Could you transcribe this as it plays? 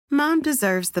Mom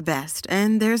deserves the best,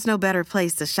 and there's no better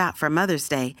place to shop for Mother's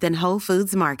Day than Whole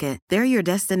Foods Market. They're your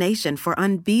destination for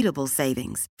unbeatable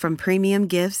savings, from premium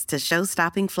gifts to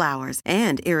show-stopping flowers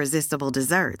and irresistible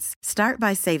desserts. Start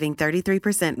by saving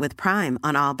 33% with Prime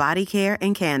on all body care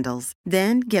and candles.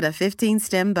 Then get a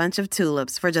 15-stem bunch of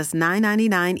tulips for just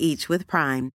 $9.99 each with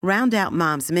Prime. Round out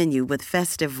Mom's menu with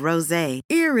festive rosé,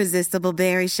 irresistible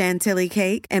berry chantilly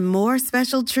cake, and more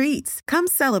special treats. Come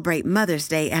celebrate Mother's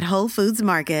Day at Whole Foods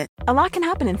Market. A lot can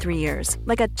happen in 3 years,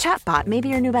 like a chatbot may be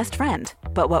your new best friend.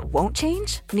 But what won't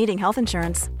change? Needing health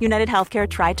insurance. United Healthcare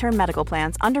Tri-Term Medical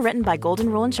Plans, underwritten by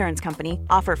Golden Rule Insurance Company,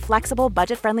 offer flexible,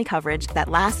 budget-friendly coverage that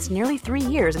lasts nearly 3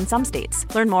 years in some states.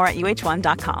 Learn more at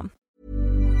uh1.com.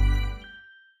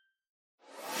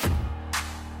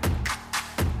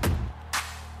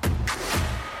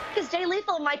 Because Jay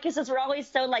Lethal and my kisses were always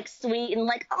so, like, sweet and,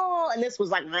 like, oh, and this was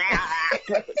like...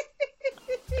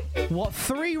 What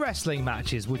 3 wrestling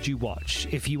matches would you watch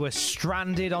if you were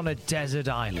stranded on a desert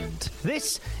island?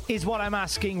 This is what I'm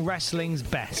asking wrestling's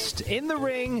best. In the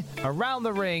ring, around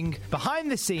the ring,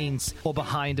 behind the scenes, or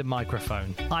behind a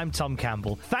microphone. I'm Tom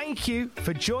Campbell. Thank you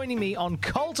for joining me on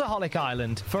Cultaholic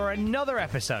Island for another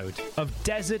episode of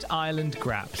Desert Island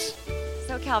Graps.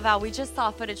 So, Val, we just saw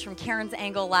footage from Karen's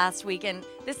angle last week, and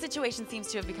this situation seems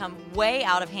to have become way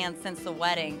out of hand since the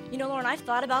wedding. You know, Lauren, I've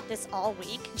thought about this all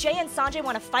week. Jay and Sanjay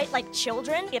want to fight like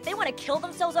children. If they want to kill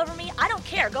themselves over me, I don't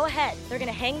care. Go ahead. They're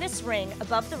going to hang this ring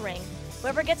above the ring.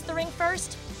 Whoever gets the ring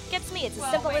first gets me. It's as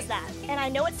simple as that. And I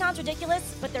know it sounds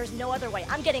ridiculous, but there's no other way.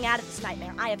 I'm getting out of this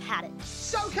nightmare. I have had it.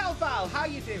 So, Val, how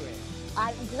you doing?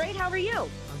 I'm great. How are you?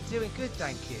 I'm doing good,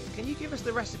 thank you. Can you give us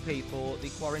the recipe for the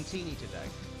quarantini today?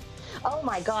 Oh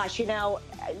my gosh, you know,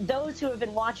 those who have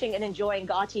been watching and enjoying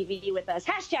GAW TV with us,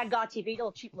 hashtag GAW TV,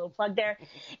 little cheap little plug there.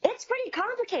 It's pretty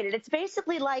complicated. It's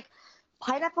basically like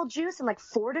pineapple juice and like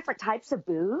 4 different types of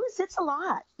booze. It's a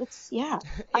lot.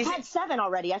 I've had 7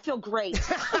 already. I feel great.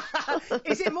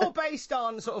 Is it more based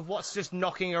on sort of what's just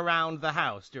knocking around the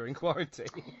house during quarantine?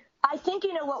 I think,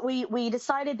 you know what, we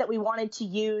decided that we wanted to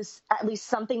use at least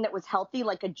something that was healthy,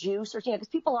 like a juice or something, because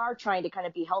people are trying to kind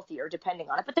of be healthier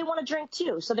depending on it, but they want to drink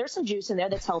too. So there's some juice in there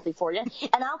that's healthy for you.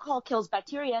 And alcohol kills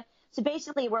bacteria. So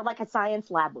basically, we're like a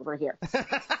science lab over here.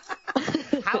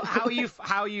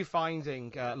 How are you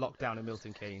finding lockdown in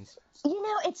Milton Keynes? You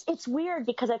know, it's weird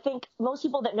because I think most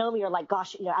people that know me are like,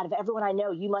 gosh, you know, out of everyone I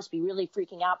know, you must be really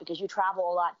freaking out because you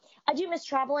travel a lot. I do miss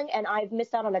traveling, and I've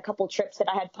missed out on a couple trips that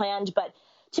I had planned, but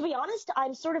to be honest,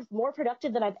 I'm sort of more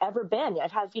productive than I've ever been. I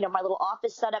have, you know, my little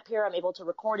office set up here. I'm able to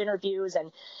record interviews and,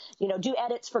 you know, do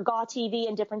edits for GAW TV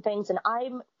and different things. And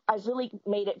I've really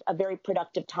made it a very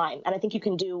productive time. And I think you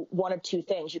can do one of 2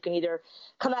 things. You can either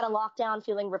come out of lockdown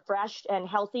feeling refreshed and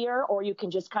healthier, or you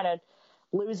can just kind of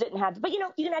lose it and have, but you know,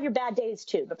 you can have your bad days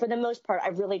too. But for the most part,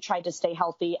 I've really tried to stay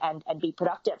healthy and be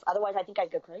productive. Otherwise, I think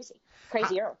I'd go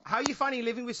crazier. How are you finding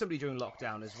living with somebody during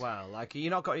lockdown as well? Like,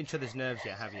 you're not got each other's nerves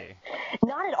yet, have you?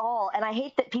 Not at all. And I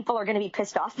hate that people are going to be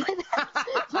pissed off by that.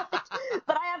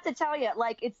 but I have to tell you,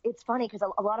 like, it's funny because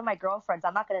a lot of my girlfriends,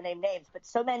 I'm not going to name names, but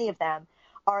so many of them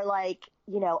are like,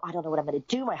 you know, I don't know what I'm going to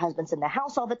do. My husband's in the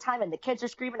house all the time and the kids are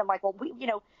screaming. I'm like, well, you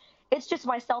know, it's just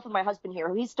myself and my husband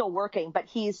here. He's still working, but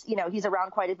he's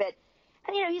around quite a bit.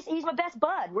 And, you know, he's my best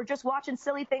bud. We're just watching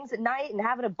silly things at night and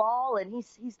having a ball, and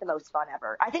he's the most fun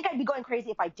ever. I think I'd be going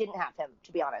crazy if I didn't have him,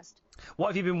 to be honest. What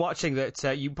have you been watching that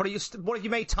what have you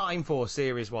made time for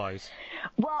series-wise?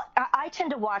 Well, I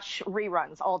tend to watch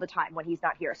reruns all the time when he's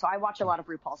not here. So I watch a lot of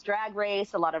RuPaul's Drag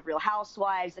Race, a lot of Real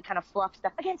Housewives, the kind of fluff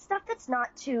stuff. Again, stuff that's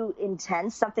not too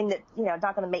intense, something that, you know,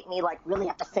 not going to make me, like, really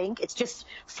have to think. It's just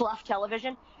fluff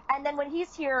television. And then when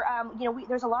he's here, you know,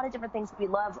 there's a lot of different things that we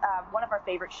love. One of our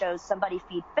favorite shows, Somebody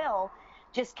Feed Phil,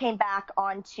 just came back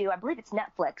onto, I believe it's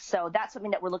Netflix. So that's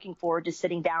something that we're looking forward to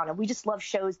sitting down. And we just love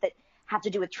shows that have to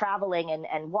do with traveling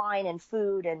and wine and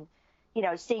food and, you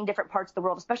know, seeing different parts of the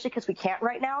world, especially because we can't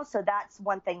right now. So that's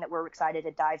one thing that we're excited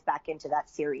to dive back into that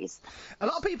series. A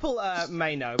lot of people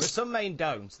may know, but some may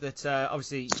don't, that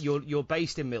obviously you're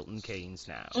based in Milton Keynes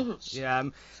now.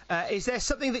 Mm-hmm. Is there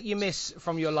something that you miss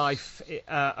from your life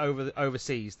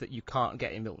overseas that you can't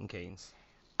get in Milton Keynes?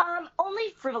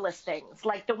 Only frivolous things.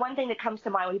 Like the one thing that comes to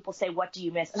mind when people say, what do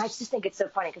you miss? And I just think it's so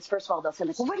funny because first of all, they'll say,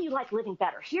 like, well, where do you like living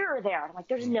better, here or there? I'm like,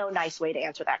 there's no nice way to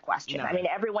answer that question. No. I mean,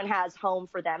 everyone has home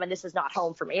for them, and this is not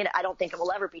home for me. And I don't think it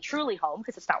will ever be truly home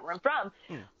because it's not where I'm from.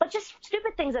 But just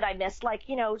stupid things that I miss, like,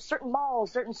 you know, certain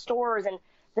malls, certain stores. And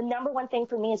the number one thing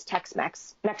for me is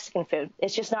Tex-Mex, Mexican food.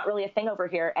 It's just not really a thing over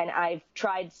here. And I've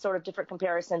tried sort of different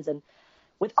comparisons, and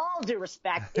with all due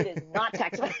respect, it is not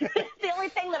Tex-Mex. It's the only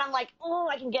thing that I'm like, oh,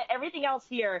 I can get everything else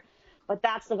here. But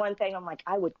that's the one thing I'm like,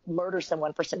 I would murder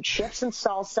someone for some chips and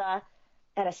salsa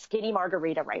and a skinny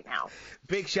margarita right now.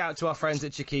 Big shout to our friends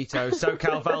at Chiquito.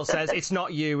 SoCal Val says, it's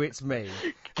not you, it's me.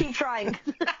 Keep trying.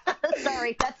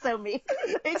 Sorry, that's so me.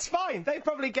 It's fine. They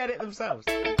probably get it themselves.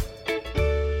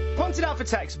 Pointed out for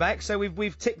Tex-Mex, so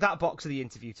we've ticked that box of the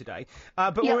interview today.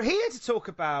 But we're here to talk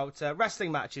about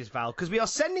wrestling matches, Val, because we are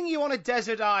sending you on a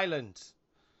desert island.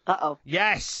 Uh-oh.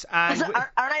 Yes. And aren't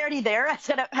I already there? That's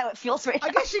how it feels right now.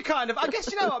 I guess you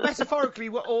know what, metaphorically,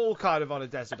 we're all kind of on a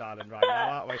desert island right now,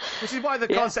 aren't we? Which is why the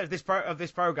concept of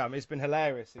this program has been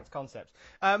hilarious, its concept.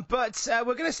 But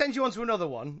we're going to send you on to another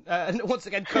one, and once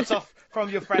again, cut off from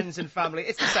your friends and family.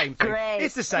 It's the same thing. Great.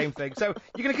 It's the same thing. So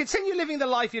you're going to continue living the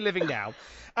life you're living now,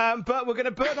 but we're going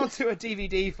to burn onto a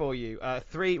DVD for you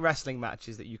 3 wrestling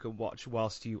matches that you can watch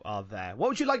whilst you are there. What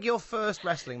would you like your first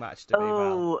wrestling match to be,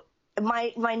 Val?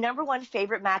 My number one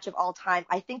favorite match of all time,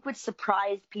 I think, would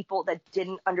surprise people that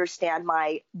didn't understand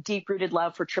my deep-rooted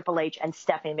love for Triple H and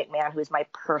Stephanie McMahon, who is my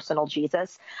personal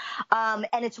Jesus. And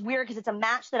it's weird because it's a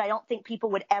match that I don't think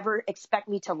people would ever expect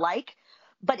me to like,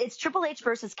 but it's Triple H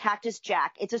versus Cactus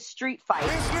Jack. It's a street fight.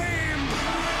 His name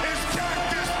is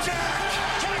Cactus Jack.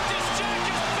 Cactus Jack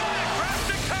is back.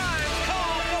 Drastic times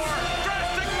call for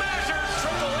drastic measures.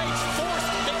 Triple H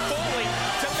forced Mick Foley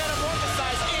to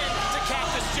metamorphosize into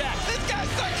Cactus Jack. This guy's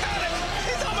psychotic.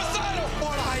 He's homicidal.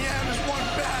 What I am is one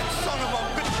bad son of a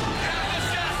bitch. Cactus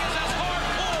Jack is as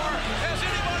hardcore as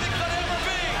anybody could ever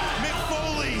be. Mick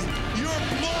Foley, your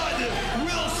blood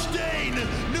will stain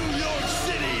New York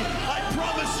City. I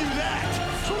promise you that.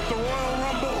 So at the Royal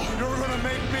Rumble, you're going to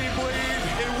make me bleed.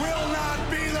 It will not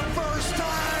be the first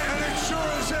time, and it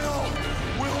sure as hell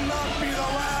will not be the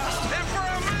last. And for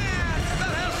a man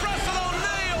that has wrestled on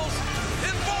nails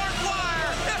in barbed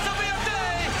wire, this will be a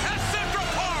day at Central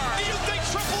Park. Do you think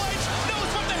Triple H knows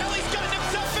what the hell he's getting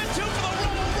himself into for the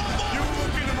Royal Rumble? You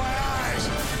look into my eyes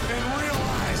and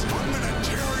realize I'm going to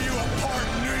tear you apart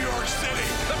in New York City.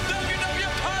 The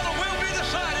WWF title will be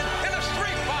decided in a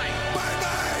street fight.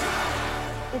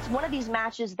 Bye-bye. It's one of these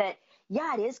matches that,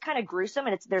 yeah, it is kind of gruesome,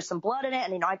 and there's some blood in it,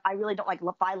 and I really don't like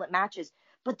violent matches.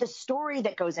 But the story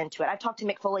that goes into it, I've talked to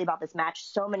Mick Foley about this match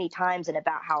so many times, and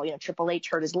about how Triple H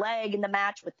hurt his leg in the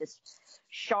match with this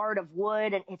shard of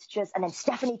wood, and it's just, and then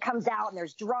Stephanie comes out, and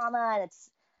there's drama, and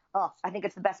I think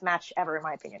it's the best match ever, in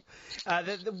my opinion.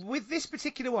 With this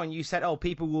particular one, you said,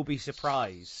 people will be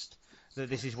surprised that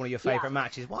this is one of your favourite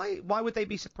matches. Why would they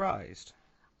be surprised?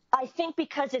 I think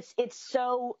because it's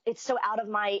so out of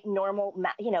my normal,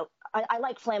 I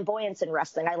like flamboyance in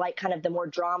wrestling. I like kind of the more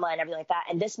drama and everything like that.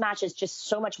 And this match is just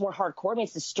so much more hardcore. I mean,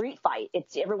 it's a street fight.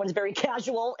 Everyone's very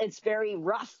casual. It's very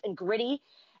rough and gritty.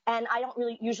 And I don't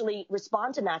really usually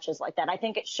respond to matches like that. I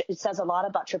think it says a lot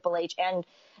about Triple H and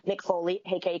Mick Foley,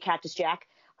 aka Cactus Jack,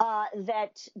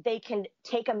 that they can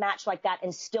take a match like that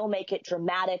and still make it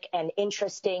dramatic and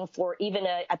interesting for even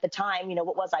at the time,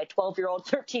 what was I, 12-year-old,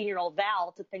 13-year-old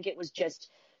Val, to think it was just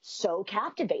so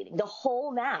captivating, the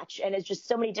whole match. And it's just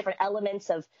so many different elements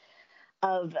of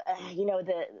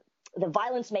the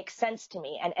violence makes sense to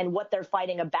me, and what they're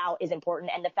fighting about is important.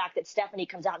 And the fact that Stephanie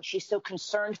comes out and she's so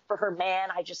concerned for her man,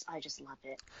 I just love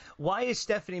it. Why is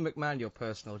Stephanie McMahon your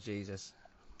personal Jesus?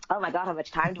 Oh my God, how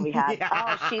much time do we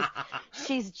have?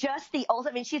 She's just the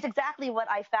ultimate. I mean, she's exactly what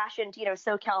I fashioned,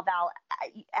 SoCal Val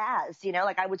as,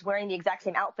 like I was wearing the exact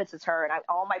same outfits as her, and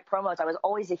all my promos, I was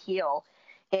always a heel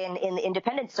in the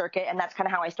independent circuit, and that's kind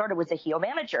of how I started, was a heel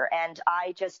manager. And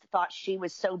I just thought she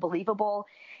was so believable,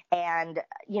 and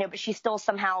but she still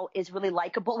somehow is really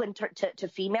likable to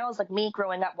females like me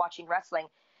growing up watching wrestling.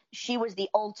 She was the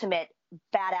ultimate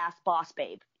badass boss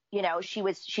babe.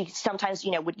 She sometimes,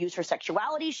 would use her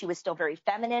sexuality. She was still very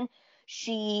feminine.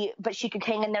 But she could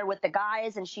hang in there with the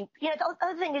guys. And the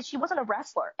other thing is she wasn't a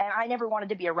wrestler, and I never wanted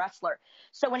to be a wrestler.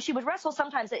 So when she would wrestle,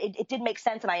 sometimes it did make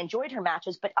sense, and I enjoyed her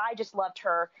matches, but I just loved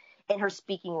her in her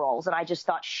speaking roles. And I just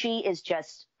thought she is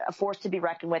just a force to be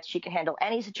reckoned with. She can handle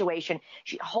any situation.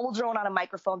 She holds her own on a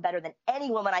microphone better than any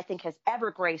woman I think has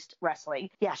ever graced wrestling.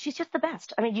 Yeah, she's just the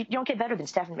best. I mean, you don't get better than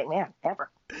Stephanie McMahon, ever.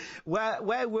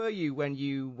 Where were you when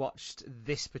you watched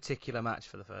this particular match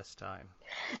for the first time?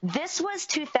 This was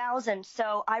 2000.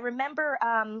 So I remember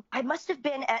I must have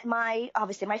been at my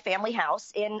family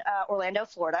house in Orlando,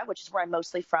 Florida, which is where I'm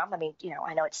mostly from. I mean,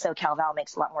 I know it's SoCal Val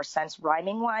makes a lot more sense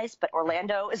rhyming wise, but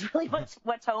Orlando is really really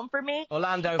what's home for me.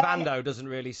 Orlando Vando doesn't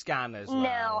really scan as well.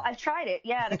 No, I've tried it.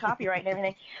 Yeah, the copyright and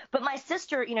everything. But my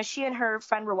sister, she and her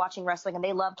friend were watching wrestling, and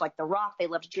they loved like The Rock. They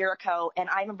loved Jericho. And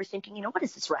I remember thinking, what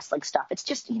is this wrestling stuff? It's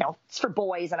just, it's for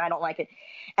boys, and I don't like it.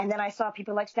 And then I saw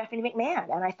people like Stephanie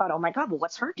McMahon, and I thought, oh my God, well,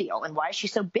 what's her deal? And why is she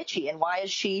so bitchy? And why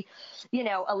is she,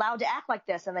 allowed to act like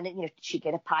this? And then, did she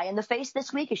get a pie in the face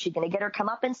this week? Is she going to get her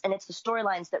comeuppance? And it's the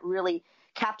storylines that really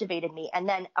captivated me. And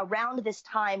then around this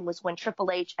time was when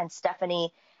Triple H and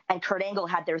Stephanie and Kurt Angle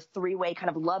had their three-way kind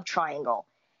of love triangle.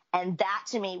 And that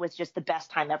to me was just the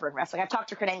best time ever in wrestling. I've talked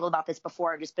to Kurt Angle about this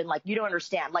before. I've just been like, you don't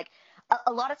understand. Like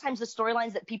a lot of times the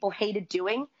storylines that people hated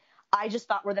doing, I just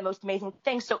thought were the most amazing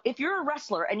things. So if you're a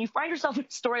wrestler and you find yourself in a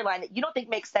storyline that you don't think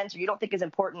makes sense or you don't think is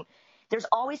important, there's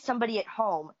always somebody at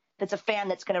home that's a fan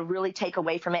that's going to really take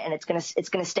away from it, and it's going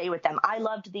to stay with them. I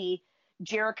loved the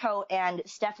Jericho and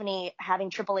Stephanie having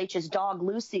Triple H's dog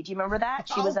Lucy. Do you remember that?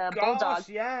 She was a bulldog.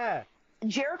 Yeah.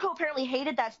 Jericho apparently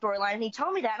hated that storyline, and he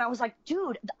told me that, and I was like,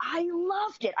 dude, I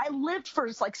loved it. I lived for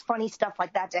like funny stuff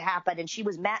like that to happen. And she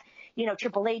was mad,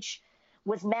 Triple H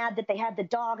was mad that they had the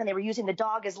dog and they were using the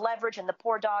dog as leverage, and the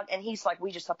poor dog. And he's like,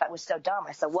 we just thought that was so dumb.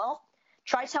 I said, well,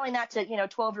 try telling that to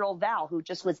 12-year-old Val, who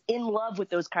just was in love with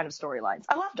those kind of storylines.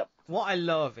 I loved them. What I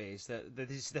love is that this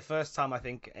is the first time I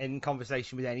think in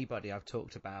conversation with anybody I've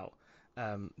talked about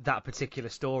that particular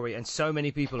story, and so many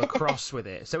people are cross with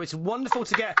it. So it's wonderful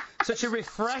to get such a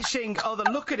refreshing other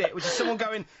look at it, which is someone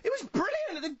going, it was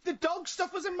brilliant. The dog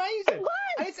stuff was amazing. It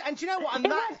was. And do you know what?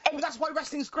 And that's why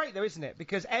wrestling's great, though, isn't it?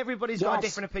 Because everybody's got a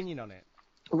different opinion on it.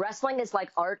 Wrestling is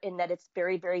like art in that it's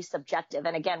very, very subjective.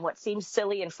 And again, what seems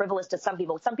silly and frivolous to some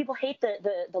people hate the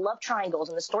love triangles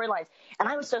and the storylines. And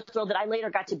I was so thrilled that I later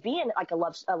got to be in like a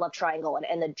love triangle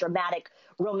and the dramatic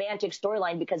romantic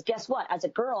storyline, because guess what? As a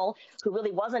girl who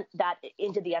really wasn't that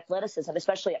into the athleticism,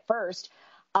 especially at first,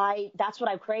 that's what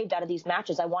I craved out of these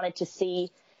matches. I wanted to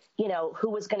see, who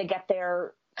was going to get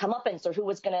their comeuppance, or who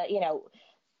was going to,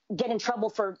 get in trouble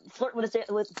for flirting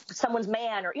with someone's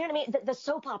man, or, the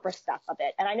soap opera stuff of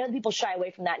it. And I know that people shy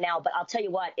away from that now, but I'll tell you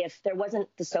what, if there wasn't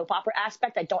the soap opera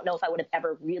aspect, I don't know if I would have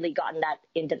ever really gotten that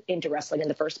into wrestling in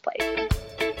the first place.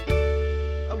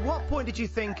 At what point did you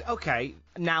think, okay,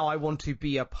 now I want to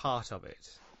be a part of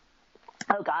it?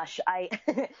 Oh gosh,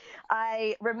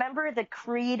 I remember the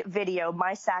Creed video,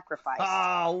 My Sacrifice.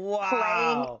 Oh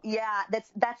wow! Playing, yeah,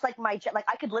 that's like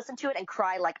I could listen to it and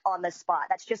cry like on the spot.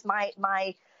 That's just my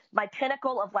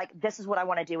pinnacle of like, this is what I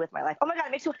want to do with my life. Oh my God,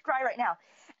 it makes me want to cry right now.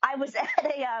 I was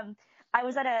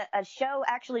at a show,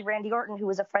 actually. Randy Orton, who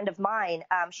was a friend of mine,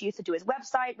 she used to do his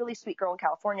website, really sweet girl in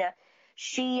California.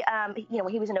 She, he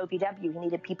was an OVW. He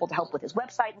needed people to help with his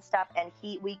website and stuff. And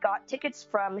we got tickets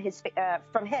from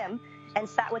him and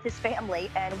sat with his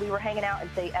family. And we were hanging out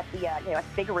at the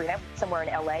big arena somewhere in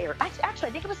LA, or actually,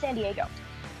 I think it was San Diego.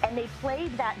 And they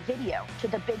played that video to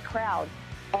the big crowd.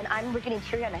 And I remember getting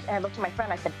teary, and I looked at my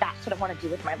friend. I said, that's what I want to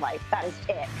do with my life. That is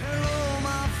it. Hello,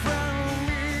 my friend, we'll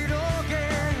meet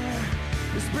again.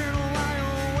 It's been a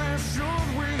while, where should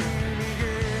we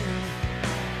begin?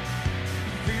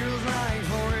 Feels like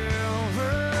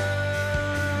forever.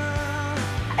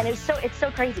 And it's so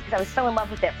crazy, because I was so in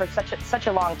love with it for such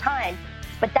a long time.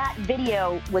 But that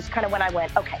video was kind of when I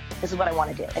went, okay, this is what I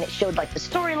want to do. And it showed like the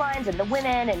storylines and the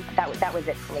women, and that was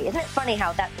it for me. Isn't it funny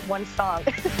how that one song...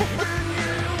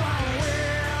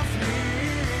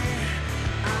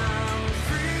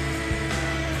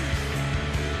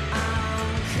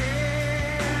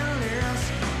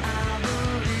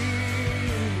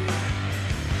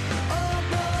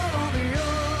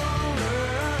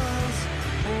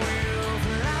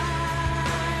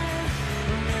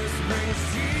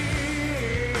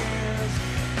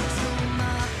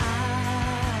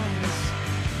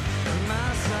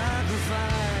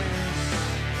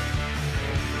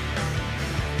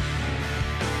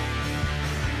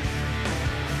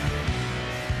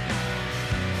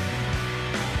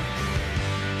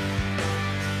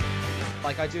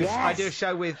 Like I do a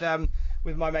show with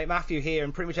my mate Matthew here,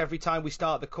 and pretty much every time we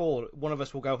start the call, one of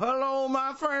us will go, "Hello,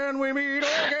 my friend, we meet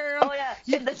again." Oh yeah,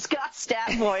 in the Scott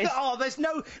Stapp voice. Oh, there's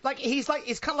no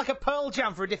it's kind of like a Pearl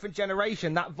Jam for a different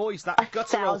generation. That voice, that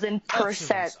guttural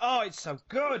 1,000%. Oh, it's so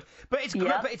good. But it's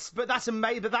Yep. great. But that's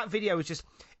amazing. But that video is just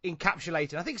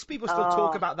encapsulated. I think people still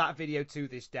talk about that video to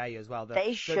this day as well.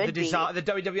 They should be. The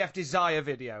WWF Desire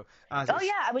video. Oh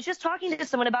yeah, I was just talking to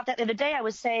someone about that the other day. I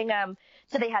was saying,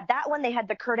 so they had that one. They had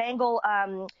the Kurt Angle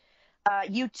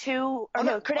U2,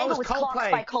 Kurt Angle was Clocks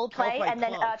by Coldplay, and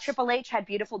then Triple H had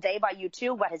Beautiful Day by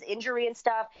U2 about his injury and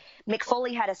stuff. Mick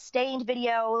Foley had a Stained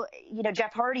video.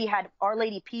 Jeff Hardy had Our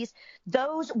Lady Peace.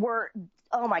 Those were,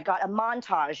 oh my God, a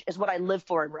montage is what I live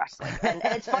for in wrestling. And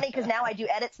it's funny because now I do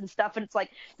edits and stuff, and it's like,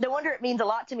 no wonder it means a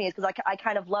lot to me, is because I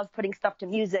kind of love putting stuff to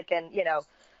music and,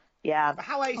 yeah. But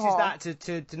how ace is that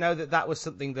to know that was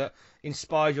something that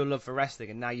inspired your love for wrestling,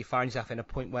 and now you find yourself in a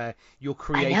point where you're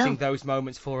creating those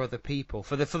moments for other people,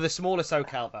 for the smaller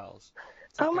SoCal Bells.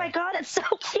 Oh my God, it's so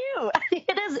cute.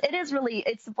 It is really,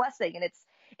 it's a blessing, and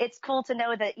it's cool to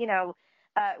know that,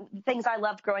 things I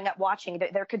loved growing up watching,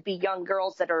 there could be young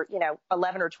girls that are,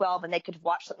 11 or 12, and they could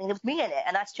watch something with me in it.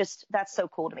 And that's so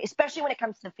cool to me, especially when it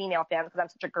comes to the female fans, because I'm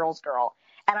such a girl's girl.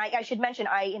 And I should mention,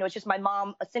 it's just my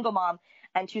mom, a single mom,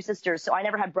 and 2 sisters. So I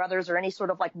never had brothers or any sort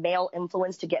of like male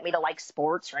influence to get me to like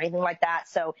sports or anything like that.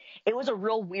 So it was a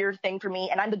real weird thing for me.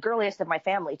 And I'm the girliest of my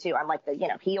family too. I'm like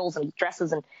the, heels and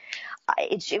dresses, and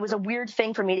it was a weird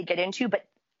thing for me to get into. But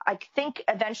I think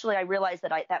eventually I realized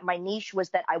that my niche was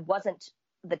that I wasn't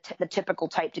the typical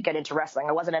type to get into wrestling.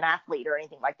 I wasn't an athlete or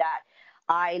anything like that.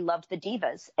 I loved the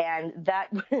divas, and that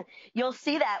you'll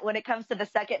see that when it comes to the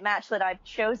second match that I've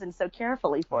chosen so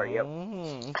carefully for you.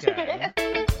 Okay.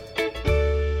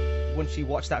 Once you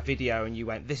watched that video and you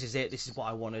went, this is it, this is what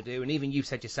I want to do, and even you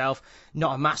said yourself,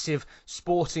 not a massive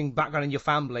sporting background in your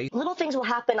family. Little things will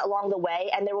happen along the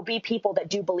way, and there will be people that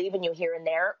do believe in you here and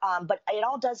there, but it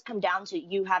all does come down to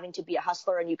you having to be a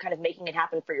hustler and you kind of making it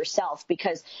happen for yourself,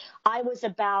 because I was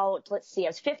about, I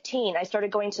was 15. I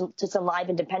started going to some live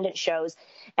independent shows,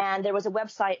 and there was a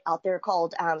website out there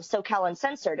called SoCal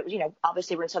Uncensored. It was,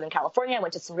 obviously we're in Southern California. I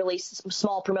went to some really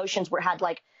small promotions where it had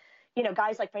like,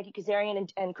 guys like Frankie Kazarian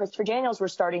and Christopher Daniels were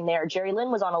starting there. Jerry Lynn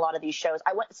was on a lot of these shows.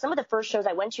 Some of the first shows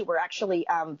I went to were actually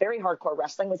very hardcore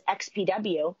wrestling, was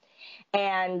XPW.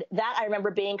 And that I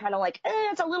remember being kind of like,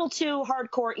 it's a little too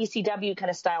hardcore ECW kind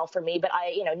of style for me, but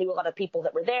I, knew a lot of people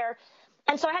that were there.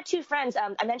 And so I had 2 friends.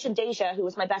 I mentioned Deja, who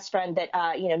was my best friend that,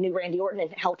 knew Randy Orton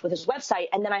and helped with his website.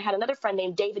 And then I had another friend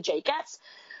named David J. Getz,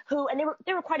 and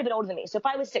they were quite a bit older than me. So if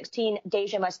I was 16,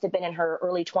 Deja must have been in her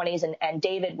early 20s, and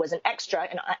David was an extra,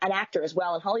 an actor as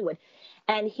well in Hollywood.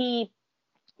 And he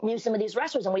knew some of these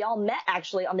wrestlers, and we all met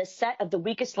actually on this set of The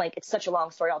Weakest Link. It's such a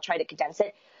long story. I'll try to condense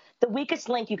it. The Weakest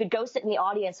Link, you could go sit in the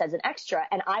audience as an extra,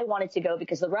 and I wanted to go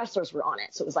because the wrestlers were on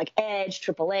it. So it was like Edge,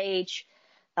 Triple H,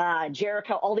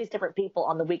 Jericho, all these different people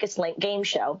on The Weakest Link game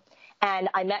show. And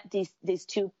I met these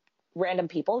 2 random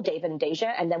people, David and Deja,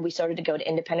 and then we started to go to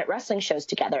independent wrestling shows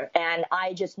together. And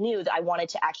I just knew that I wanted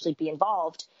to actually be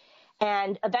involved.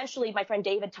 And eventually my friend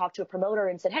David talked to a promoter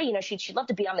and said, hey, she'd love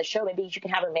to be on the show. Maybe you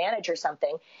can have her manage or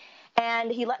something.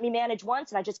 And he let me manage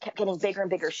once, and I just kept getting bigger and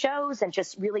bigger shows and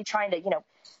just really trying to,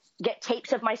 get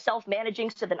tapes of myself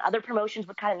managing so that other promotions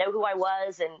would kind of know who I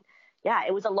was. And yeah,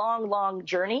 it was a long, long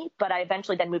journey, but I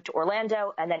eventually then moved to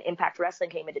Orlando, and then Impact Wrestling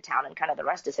came into town, and kind of the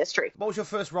rest is history. What was your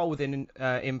first role within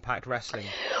Impact Wrestling?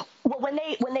 Well,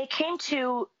 when they came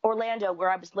to Orlando,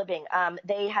 where I was living,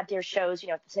 they had their shows,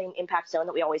 at the same Impact Zone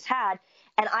that we always had.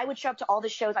 And I would show up to all the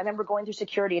shows. I remember going through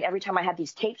security, and every time I had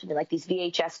these tapes with me, like these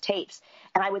VHS tapes,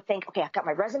 and I would think, okay, I've got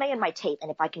my resume and my tape, and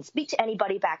if I can speak to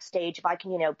anybody backstage, if I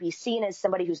can, be seen as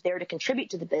somebody who's there to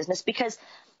contribute to the business, because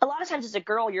a lot of times as a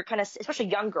girl, you're kind of, especially a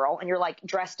young girl, and you're like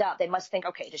dressed up, they must think,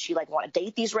 okay, does she like want to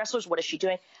date these wrestlers? What is she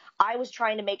doing? I was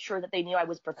trying to make sure that they knew I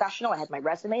was professional. I had my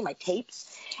resume, my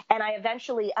tapes, and I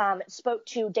eventually spoke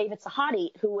to David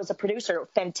Sahadi, who was a producer,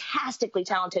 fantastically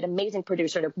talented, amazing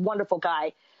producer, and a wonderful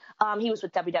guy. He was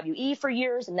with WWE for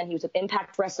years, and then he was with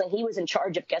Impact Wrestling. He was in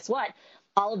charge of, guess what,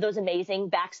 all of those amazing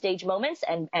backstage moments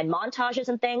and montages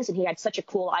and things, and he had such a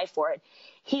cool eye for it.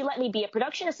 He let me be a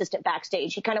production assistant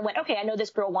backstage. He kind of went, okay, I know this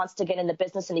girl wants to get in the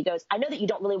business, and he goes, I know that you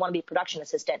don't really want to be a production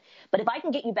assistant, but if I can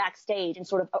get you backstage and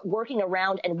sort of working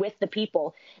around and with the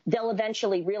people, they'll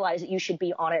eventually realize that you should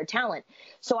be on-air talent.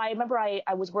 So I remember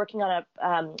I was working on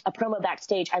a promo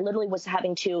backstage. I literally was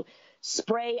having to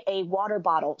spray a water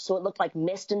bottle so it looked like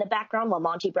mist in the background while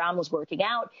Monty Brown was working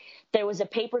out. There was a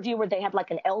pay-per-view where they had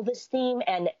like an Elvis theme,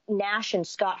 and Nash and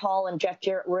Scott Hall and Jeff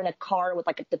Jarrett were in a car with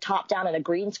like the top down and a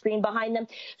green screen behind them.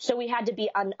 So we had to be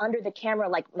under the camera,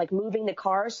 like moving the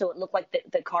car so it looked like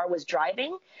the car was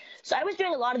driving. So I was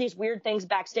doing a lot of these weird things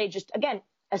backstage, just again,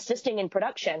 assisting in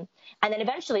production. And then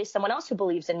eventually someone else who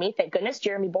believes in me, thank goodness,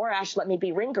 Jeremy Borash let me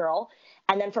be Ring Girl.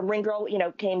 And then from Ring Girl,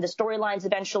 came the storylines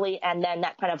eventually. And then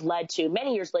that kind of led to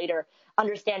many years later,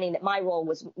 understanding that my role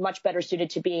was much better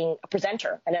suited to being a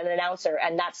presenter and an announcer.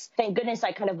 And that's, thank goodness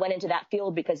I kind of went into that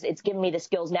field, because it's given me the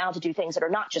skills now to do things that are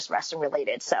not just wrestling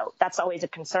related. So that's always a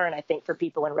concern, I think, for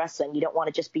people in wrestling. You don't want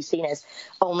to just be seen as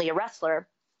only a wrestler.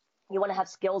 You want to have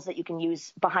skills that you can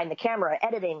use behind the camera,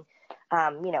 editing,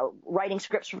 writing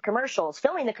scripts for commercials,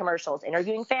 filming the commercials,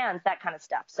 interviewing fans, that kind of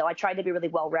stuff. So I tried to be really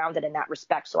well-rounded in that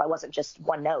respect, so I wasn't just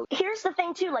one note. Here's the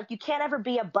thing, too. Like, you can't ever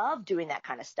be above doing that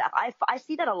kind of stuff. I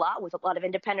see that a lot with a lot of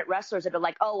independent wrestlers that are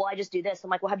like, oh, well, I just do this. I'm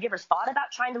like, well, have you ever thought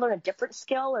about trying to learn a different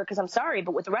skill? Or because I'm sorry,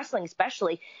 but with wrestling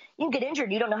especially, you can get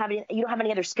injured. You don't have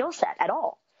any other skill set at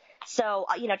all. So,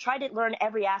 try to learn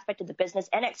every aspect of the business.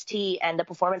 NXT and the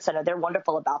Performance Center, they're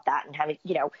wonderful about that. And having,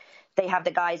 they have the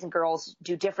guys and girls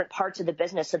do different parts of the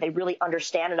business so they really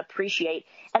understand and appreciate.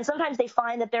 And sometimes they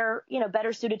find that they're,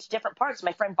 better suited to different parts.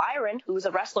 My friend Byron, who was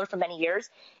a wrestler for many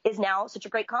years, is now such a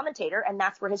great commentator, and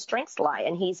that's where his strengths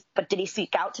lie. But did he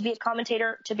seek out to be a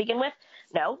commentator to begin with?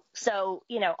 No. So,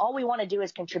 all we want to do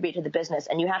is contribute to the business,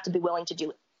 and you have to be willing to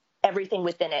do everything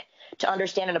within it to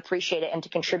understand and appreciate it and to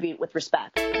contribute with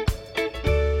respect.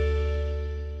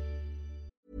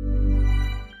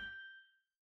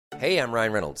 Hey, I'm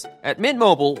Ryan Reynolds. At Mint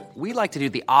Mobile, we like to do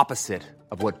the opposite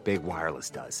of what Big Wireless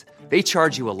does. They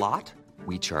charge you a lot,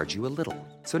 we charge you a little.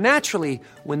 So naturally,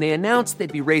 when they announced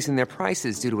they'd be raising their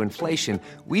prices due to inflation,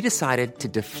 we decided to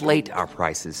deflate our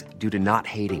prices due to not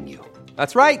hating you.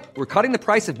 That's right. We're cutting the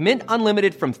price of Mint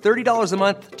Unlimited from $30 a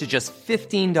month to just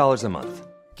 $15 a month.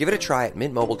 Give it a try at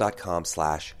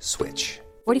mintmobile.com/switch.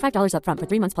 $45 up front for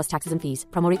 3 months plus taxes and fees.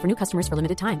 Promo rate for new customers for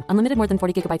limited time. Unlimited more than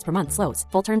 40 gigabytes per month slows.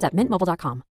 Full terms at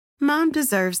mintmobile.com. Mom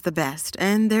deserves the best,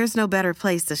 and there's no better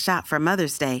place to shop for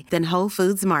Mother's Day than Whole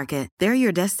Foods Market. They're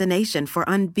your destination for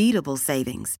unbeatable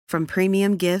savings, from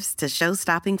premium gifts to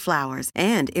show-stopping flowers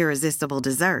and irresistible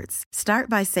desserts. Start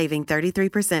by saving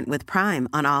 33% with Prime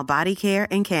on all body care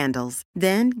and candles.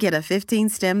 Then get a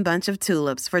 15-stem bunch of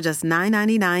tulips for just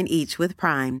 $9.99 each with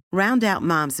Prime. Round out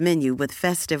Mom's menu with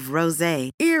festive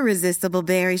rosé, irresistible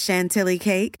berry chantilly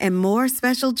cake, and more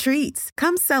special treats.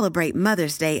 Come celebrate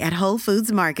Mother's Day at Whole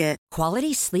Foods Market.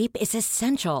 Quality sleep is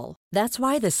essential. That's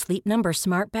why the Sleep Number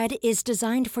Smart Bed is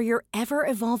designed for your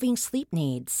ever-evolving sleep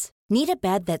needs. Need a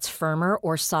bed that's firmer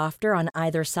or softer on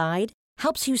either side?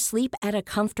 Helps you sleep at a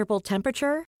comfortable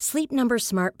temperature? Sleep Number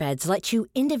Smart Beds let you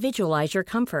individualize your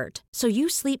comfort, so you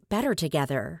sleep better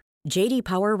together. J.D.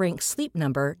 Power ranks Sleep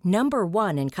Number number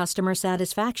 1 in customer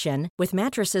satisfaction with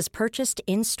mattresses purchased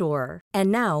in-store.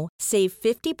 And now, save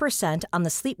 50% on the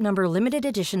Sleep Number Limited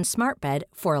Edition Smart Bed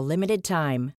for a limited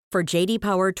time. For J.D.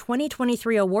 Power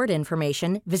 2023 award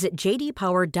information, visit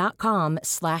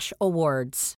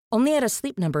jdpower.com/awards. Only at a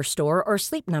Sleep Number store or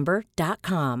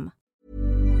sleepnumber.com.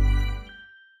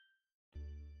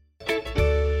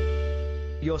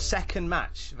 Your second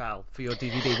match, Val, for your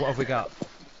DVD, what have we got?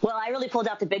 Well, I really pulled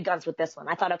out the big guns with this one.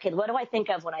 I thought, okay, what do I think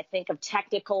of when I think of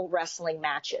technical wrestling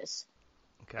matches?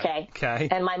 Okay.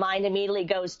 And my mind immediately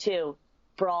goes to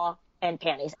bra and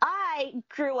panties. I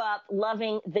grew up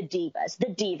loving the divas, the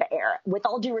diva era. With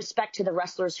all due respect to the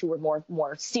wrestlers who were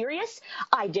more serious,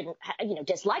 I didn't,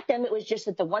 dislike them. It was just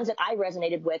that the ones that I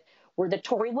resonated with were the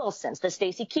Tori Wilsons, the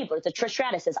Stacy Keeblers, the Trish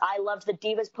Strattuses. I loved the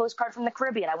Divas postcard from the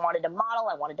Caribbean. I wanted to model.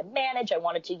 I wanted to manage. I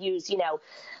wanted to use, to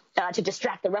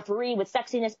distract the referee with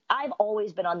sexiness. I've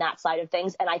always been on that side of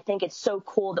things, and I think it's so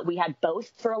cool that we had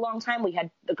both for a long time. We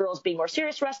had the girls being more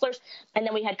serious wrestlers, and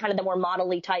then we had kind of the more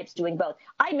model-y types doing both.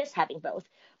 I miss having both.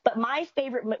 But my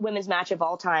favorite women's match of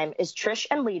all time is Trish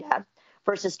and Lita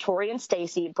versus Tori and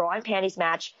Stacy, bra and panties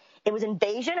match. It was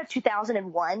Invasion of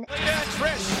 2001. Look at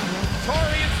Trish, Tori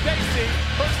and Stacy,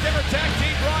 first ever tag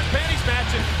team bra and panties match.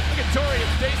 And look at Tori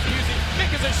and Stacy using Mick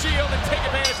as a shield and take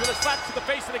advantage with a slap to the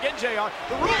face. And again, JR,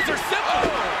 the rules are simple.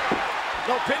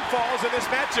 No pinfalls in this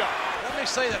matchup. Let me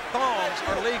say that thongs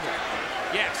are legal.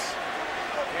 Yes.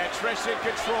 And Trish in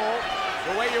control.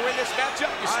 The way you win this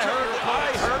matchup, you I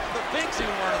heard the Finks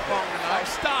even wearing a thong tonight.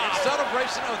 Oh, stop. In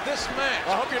celebration of this match.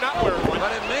 I hope you're not wearing one.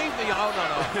 But it may be, no.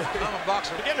 I'm a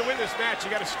boxer. Again, to win this match, you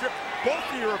got to strip both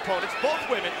of your opponents, both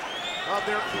women, down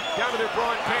to their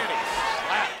bra and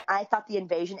panties. I thought the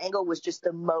Invasion angle was just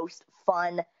the most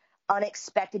fun,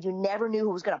 unexpected. You never knew who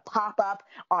was going to pop up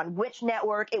on which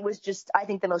network. It was just, I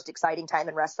think, the most exciting time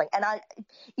in wrestling. And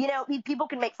people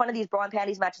can make fun of these bra and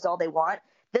panties matches all they want.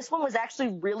 This one was actually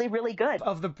really, really good.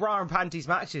 Of the bra and panties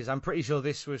matches, I'm pretty sure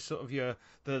this was sort of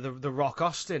the Rock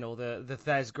Austin or the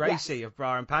Thez Gracie of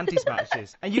bra and panties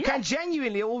matches. And you can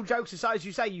genuinely, all jokes aside, as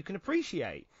you say, you can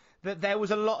appreciate that there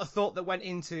was a lot of thought that went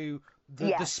into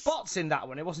the spots in that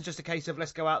one. It wasn't just a case of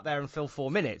let's go out there and fill 4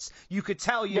 minutes. You could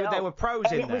tell there were pros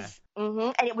in there.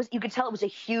 And you could tell it was a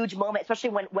huge moment, especially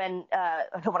when I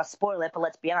don't want to spoil it, but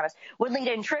let's be honest, when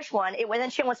Lita and Trish won, then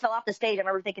she almost fell off the stage. I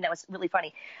remember thinking that was really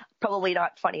funny. Probably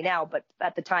not funny now, but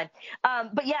at the time.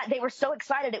 But yeah, they were so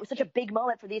excited. It was such a big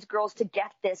moment for these girls to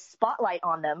get this spotlight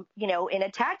on them, in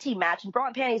a tag team match. And bra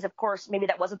and panties, of course, maybe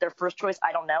that wasn't their first choice.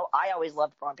 I don't know. I always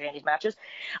loved bra and panties matches.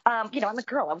 I'm a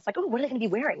girl. I was like, oh, what are they going to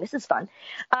be wearing? This is fun.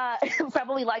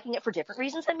 Probably liking it for different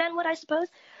reasons than men would, I suppose.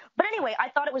 But anyway, I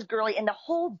thought it was girly, and the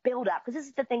whole build-up, because this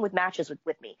is the thing with matches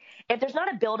with me. If there's not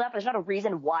a build-up, there's not a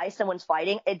reason why someone's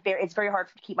fighting, it's very hard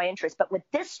to keep my interest. But with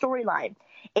this storyline,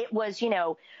 it was,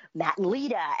 Matt and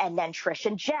Lita, and then Trish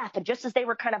and Jeff, and just as they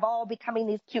were kind of all becoming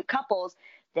these cute couples,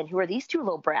 then who are these two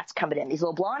little brats coming in, these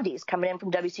little blondies coming in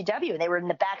from WCW? And they were in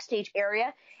the backstage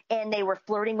area, and they were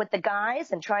flirting with the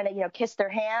guys and trying to, kiss their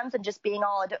hands and just being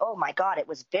all, oh, my God, it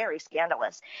was very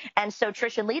scandalous. And so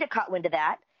Trish and Lita caught wind of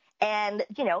that. And,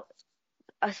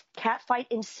 a cat fight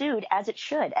ensued, as it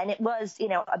should. And it was,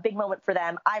 a big moment for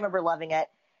them. I remember loving it.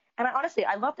 And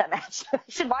I love that match. I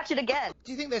should watch it again.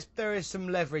 Do you think there is some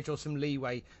leverage or some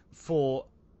leeway for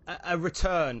a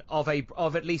return of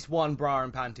at least one bra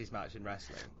and panties match in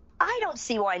wrestling? I don't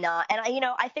see why not. And,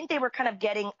 I think they were kind of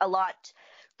getting a lot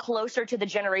closer to the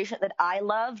generation that I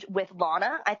loved with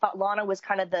Lana. I thought Lana was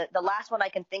kind of the last one I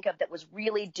can think of that was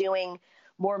really doing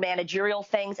more managerial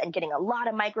things and getting a lot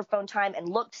of microphone time and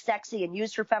looked sexy and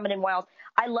used her feminine wiles.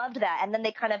 I loved that. And then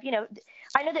they kind of,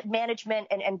 I know that management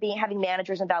and having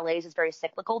managers and valets is very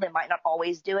cyclical. They might not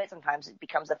always do it. Sometimes it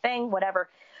becomes a thing, whatever.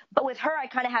 But with her, I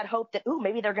kind of had hope that,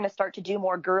 maybe they're going to start to do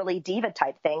more girly diva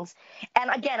type things.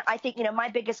 And again, I think, my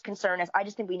biggest concern is I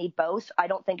just think we need both. I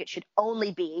don't think it should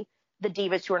only be the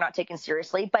divas who are not taken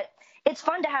seriously, but it's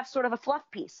fun to have sort of a fluff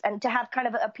piece and to have kind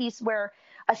of a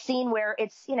scene where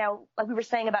it's, like we were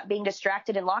saying about being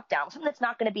distracted in lockdown, something that's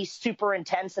not going to be super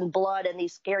intense and blood and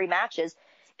these scary matches.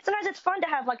 Sometimes it's fun to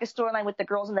have like a storyline with the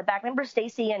girls in the back. Remember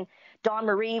Stacey and Dawn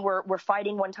Marie were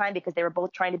fighting one time because they were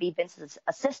both trying to be Vince's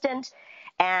assistant,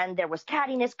 and there was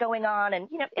cattiness going on, and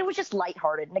it was just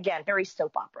lighthearted and again very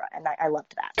soap opera, and I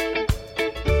loved that.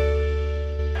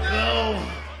 No.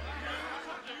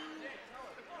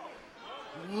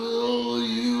 Will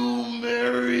you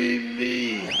marry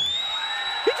me?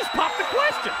 He just popped the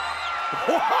question.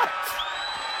 What?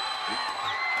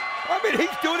 I mean,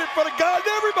 he's doing it for the God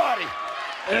and everybody.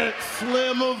 At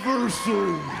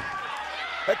Slammiversary.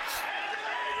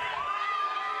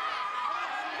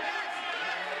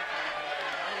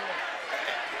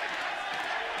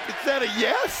 Is that a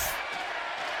yes?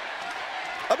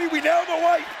 I mean, we now know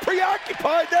why he's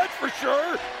preoccupied, that's for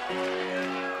sure.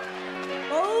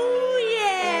 Oh,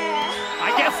 yeah.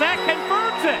 I guess that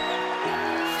confirms it.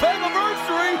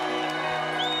 Slammiversary.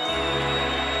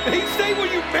 Did he say,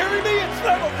 will you marry me at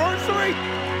Slammiversary?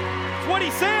 That's what he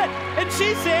said. And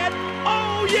she said,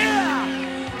 oh, yeah.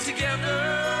 Together,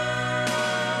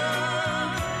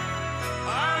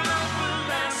 our love will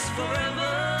last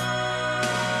forever.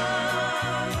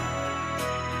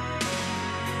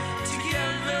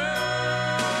 Together,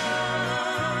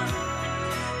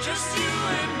 just you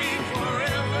and me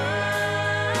forever.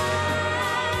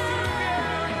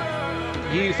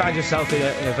 You found yourself in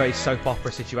a very soap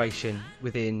opera situation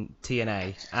within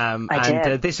TNA. I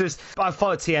did. I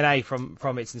followed TNA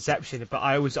from its inception, but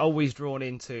I was always drawn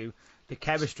into the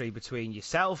chemistry between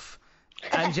yourself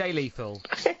and Jay Lethal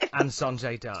and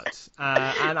Sanjay Dutt.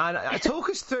 And talk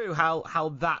us through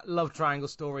how that love triangle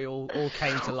story all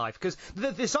came to life, because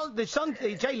the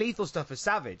Jay Lethal stuff as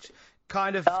Savage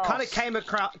kind of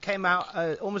came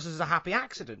out almost as a happy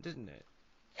accident, didn't it?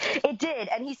 It did,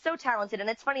 and he's so talented, and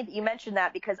it's funny that you mentioned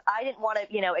that because I didn't want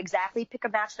to, exactly pick a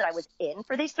match that I was in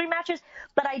for these three matches,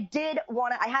 but I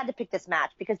had to pick this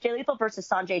match because Jay Lethal versus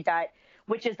Sanjay Dutt,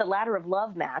 which is the Ladder of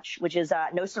Love match, which is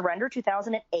No Surrender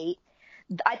 2008.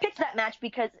 I picked that match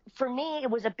because for me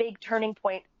it was a big turning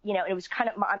point. It was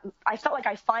kind of I felt like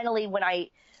I finally, when I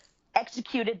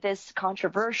executed this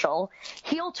controversial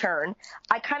heel turn,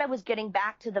 I kind of was getting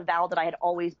back to the Val that I had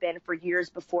always been for years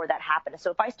before that happened. So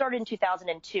if I started in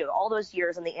 2002, all those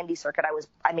years in the indie circuit, I was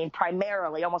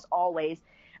primarily, almost always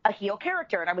a heel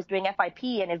character, and I was doing FIP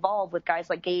and Evolve with guys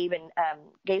like Gabe and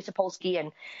Gabe Sapolsky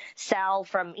and Sal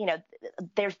from,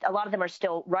 there's a lot of them are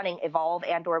still running Evolve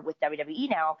and or with WWE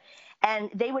now, and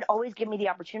they would always give me the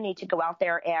opportunity to go out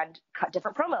there and cut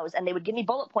different promos, and they would give me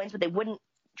bullet points, but they wouldn't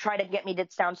try to get me to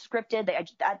sound scripted.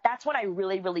 That's when I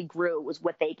really, really grew, was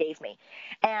what they gave me.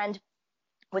 And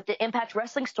with the Impact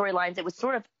Wrestling storylines, it was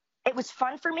sort of it was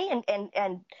fun for me,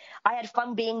 and I had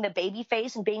fun being the baby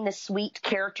face and being the sweet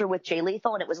character with Jay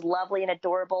Lethal, and it was lovely and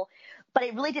adorable. But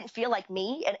it really didn't feel like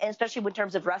me, and especially in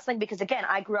terms of wrestling, because, again,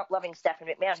 I grew up loving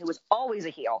Stephanie McMahon, who was always a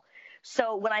heel.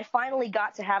 So when I finally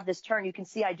got to have this turn, you can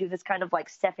see I do this kind of like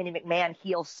Stephanie McMahon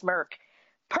heel smirk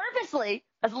purposely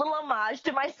as a little homage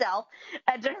to myself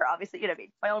and to her, obviously, you know what I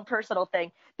mean, my own personal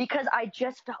thing, because I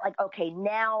just felt like, okay,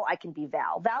 now I can be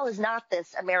Val. Val is not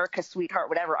this America's sweetheart,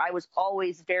 whatever. I was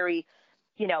always very,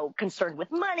 you know, concerned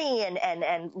with money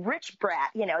and rich brat,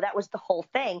 you know, that was the whole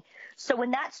thing. So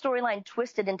when that storyline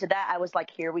twisted into that, I was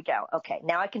like, here we go. Okay,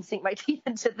 now I can sink my teeth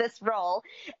into this role.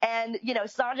 And, you know,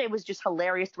 Sanjay was just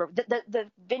hilarious.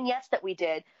 The vignettes that we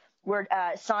did where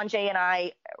Sanjay and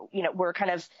I, you know, were kind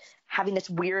of having these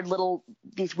weird little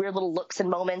looks and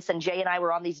moments, and Jay and I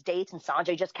were on these dates, and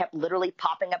Sanjay just kept literally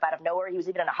popping up out of nowhere. He was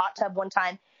even in a hot tub one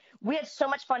time. We had so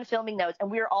much fun filming those, and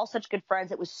we were all such good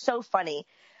friends. It was so funny.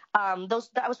 That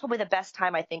was probably the best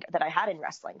time I think that I had in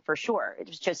wrestling, for sure. It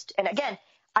was just, and again,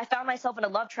 I found myself in a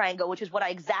love triangle, which is what I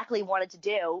exactly wanted to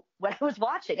do when I was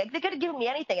watching. Like, they could have given me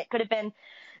anything. It could have been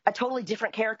a totally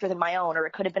different character than my own, or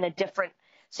it could have been a different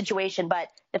situation, but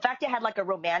the fact it had like a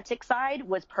romantic side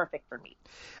was perfect for me.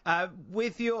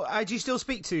 Do you still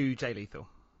speak to Jay Lethal?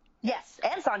 Yes,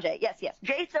 and Sanjay. Yes.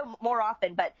 Jay so more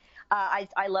often, but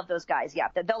I love those guys. Yeah,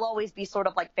 they'll always be sort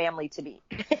of like family to me.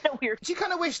 Weird. Do you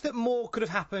kind of wish that more could have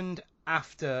happened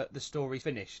after the story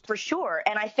finished? For sure,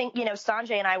 and I think, you know,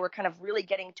 Sanjay and I were kind of really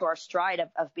getting to our stride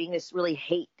of being this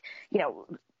really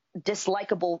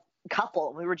dislikable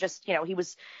couple. We were just, you know, he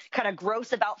was kind of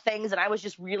gross about things, and I was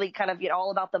just really kind of, you know, all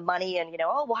about the money and, you know,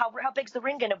 oh, well, how big's the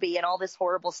ring going to be and all this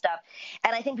horrible stuff.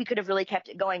 And I think we could have really kept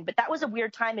it going. But that was a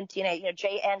weird time in TNA. You know,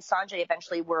 Jay and Sanjay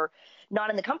eventually were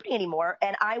not in the company anymore,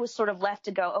 and I was sort of left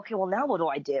to go, okay, well, now what do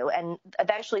I do? And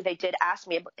eventually they did ask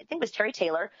me, I think it was Terry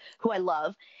Taylor, who I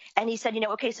love, and he said, you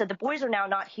know, okay, so the boys are now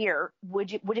not here.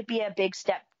 Would it be a big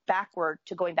step backward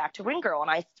to going back to Ring Girl? And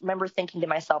I remember thinking to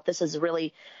myself, this is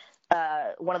really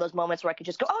one of those moments where I could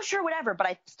just go, oh, sure, whatever. But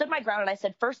I stood my ground and I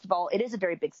said, first of all, it is a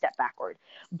very big step backward.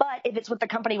 But if it's what the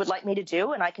company would like me to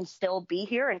do and I can still be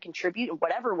here and contribute in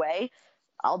whatever way,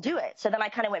 I'll do it. So then I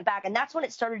kind of went back, and that's when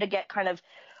it started to get kind of,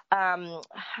 I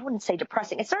wouldn't say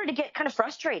depressing. It started to get kind of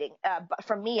frustrating.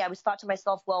 For me, I was thought to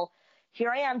myself, well, here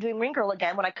I am doing Ring Girl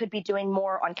again when I could be doing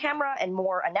more on camera and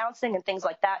more announcing and things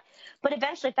like that. But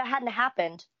eventually, if that hadn't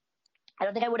happened, I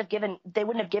don't think they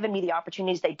wouldn't have given me the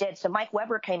opportunities they did. So Mike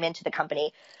Weber came into the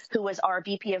company, who was our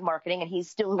VP of marketing, and he's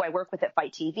still who I work with at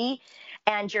Fight TV.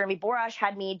 And Jeremy Borash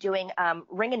had me doing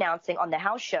ring announcing on the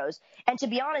house shows. And to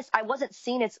be honest, I wasn't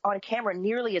seen as on camera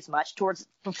nearly as much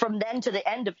from then to the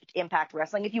end of Impact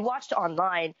Wrestling. If you watched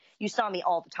online, you saw me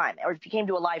all the time. Or if you came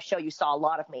to a live show, you saw a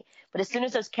lot of me. But as soon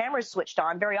as those cameras switched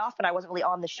on, very often I wasn't really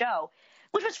on the show,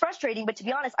 which was frustrating. But to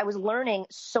be honest, I was learning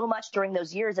so much during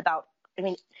those years about, I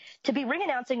mean, to be ring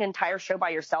announcing an entire show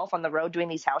by yourself on the road doing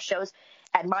these house shows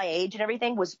at my age and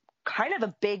everything was kind of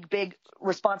a big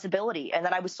responsibility. And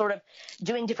then I was sort of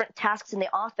doing different tasks in the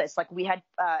office. Like we had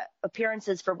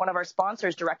appearances for one of our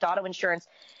sponsors, Direct Auto Insurance.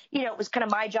 You know, it was kind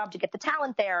of my job to get the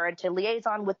talent there and to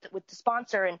liaison with the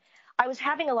sponsor. And I was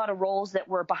having a lot of roles that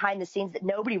were behind the scenes that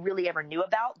nobody really ever knew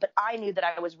about, but I knew that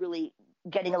I was really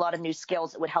getting a lot of new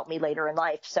skills that would help me later in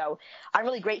life. So I'm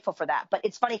really grateful for that. But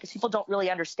it's funny because people don't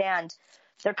really understand.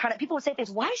 People would say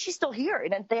things, why is she still here?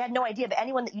 And they had no idea. But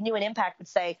anyone that you knew in Impact would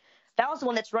say, that was the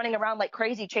one that's running around like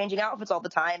crazy, changing outfits all the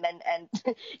time and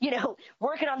you know,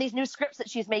 working on these new scripts that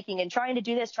she's making and trying to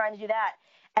do this, trying to do that.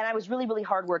 And I was really, really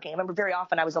hardworking. I remember very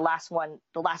often I was the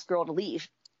last girl to leave,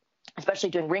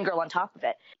 especially doing Ring Girl on top of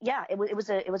it. Yeah, it was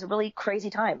a really crazy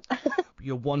time.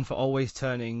 You're one for always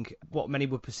turning what many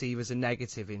would perceive as a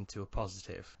negative into a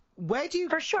positive. Where do you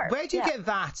get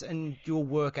that and your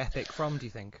work ethic from, do you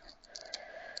think?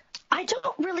 I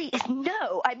don't really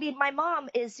know. I mean, my mom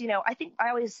is, you know, I think I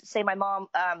always say my mom,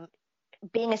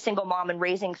 being a single mom and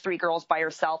raising 3 girls by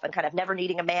herself and kind of never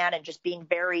needing a man and just being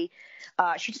very,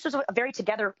 she just was a very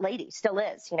together lady, still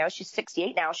is, you know, she's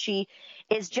 68 now. She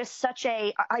is just such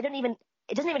it doesn't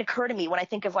even occur to me when I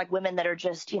think of like women that are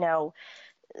just, you know,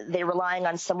 they're relying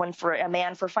on a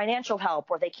man for financial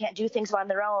help, or they can't do things on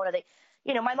their own, or they,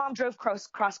 you know, my mom drove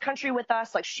cross country with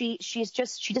us. Like she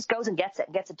just goes and gets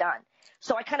it done.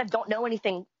 So I kind of don't know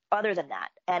anything other than that.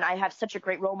 And I have such a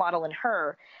great role model in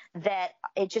her that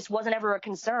it just wasn't ever a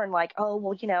concern like, oh,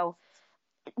 well, you know,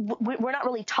 we're not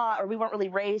really taught, or we weren't really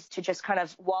raised to just kind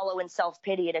of wallow in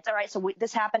self-pity. And it's all right. So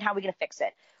this happened. How are we going to fix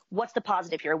it? What's the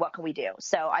positive here? What can we do?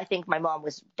 So I think my mom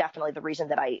was definitely the reason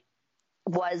that I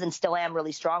was and still am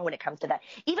really strong when it comes to that.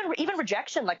 Even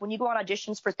rejection, like when you go on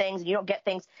auditions for things and you don't get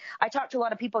things. I talk to a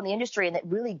lot of people in the industry and it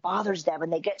really bothers them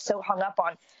and they get so hung up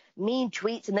on mean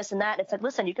tweets and this and that. It's like,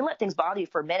 listen, you can let things bother you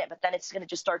for a minute, but then it's going to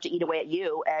just start to eat away at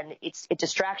you and it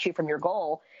distracts you from your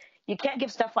goal. You can't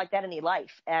give stuff like that any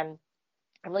life. And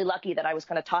I'm really lucky that I was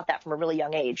kind of taught that from a really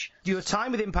young age. Your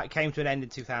time with Impact came to an end in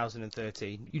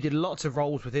 2013. You did lots of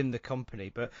roles within the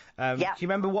company, but do you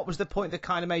remember what was the point that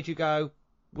kind of made you go,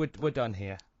 we're done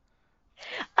here?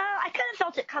 I kind of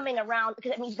felt it coming around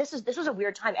because, I mean, this was a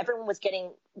weird time. Everyone was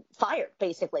getting fired,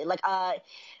 basically. Like,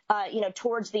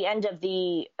 towards the end of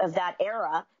that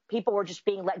era, people were just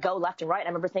being let go left and right. And I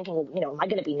remember thinking, well, am I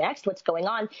going to be next? What's going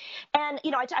on? And,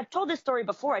 I've told this story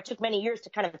before. It took many years to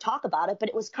kind of talk about it, but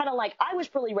it was kind of like I was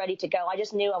really ready to go. I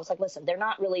just knew I was like, listen, they're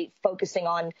not really focusing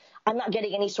on, I'm not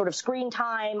getting any sort of screen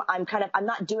time. I'm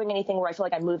not doing anything where I feel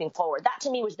like I'm moving forward. That to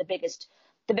me was the biggest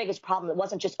problem. It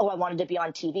wasn't just, I wanted to be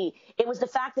on TV. It was the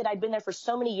fact that I'd been there for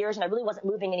so many years and I really wasn't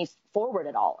moving any forward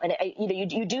at all. And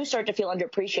you do start to feel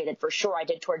underappreciated, for sure. I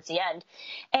did towards the end.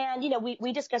 And,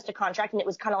 we discussed a contract and it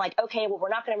was kind of like, okay, well, we're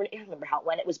not going to, I don't remember how it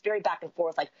went. It was very back and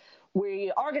forth. Like,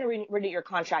 we are going to renew your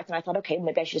contract. And I thought, okay,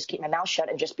 maybe I should just keep my mouth shut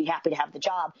and just be happy to have the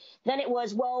job. Then it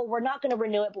was, well, we're not going to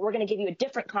renew it, but we're going to give you a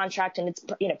different contract. And it's,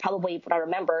 probably what I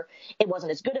remember, it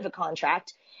wasn't as good of a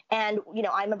contract. And,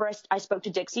 I remember I spoke to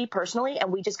Dixie personally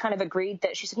and we just kind of agreed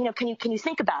that she said, can you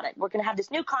think about it? We're going to have this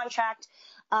new contract,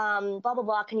 blah, blah,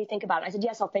 blah. Can you think about it? I said,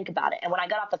 yes, I'll think about it. And when I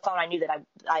got off the phone, I knew that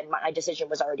my decision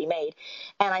was already made.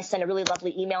 And I sent a really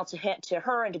lovely email to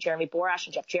her and to Jeremy Borash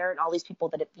and Jeff Jarrett and all these people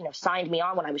that had, signed me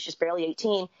on when I was just barely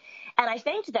 18. And I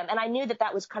thanked them. And I knew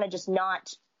that was kind of just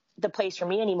not the place for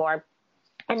me anymore.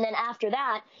 And then after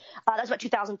that, that's about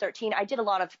 2013. I did a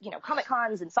lot of, Comic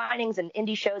Cons and signings and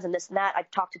indie shows and this and that. I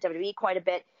talked to WWE quite a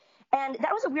bit. And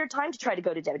that was a weird time to try to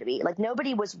go to WWE. Like,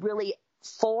 nobody was really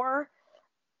for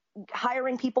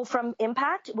hiring people from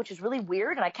Impact, which was really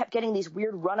weird. And I kept getting these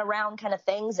weird runaround kind of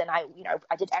things. And I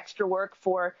did extra work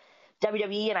for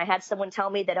WWE. And I had someone tell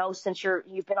me that, since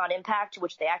you've been on Impact,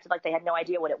 which they acted like they had no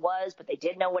idea what it was, but they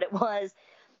did know what it was.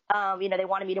 They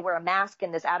wanted me to wear a mask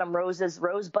and this Adam Rose's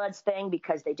Rosebuds thing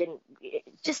because they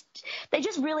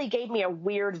just really gave me a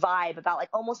weird vibe about like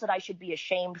almost that I should be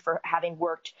ashamed for having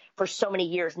worked for so many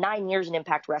years, 9 years in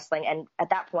Impact Wrestling. And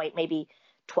at that point, maybe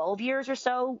 12 years or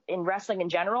so in wrestling in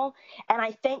general. And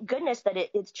I thank goodness that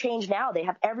it's changed now. They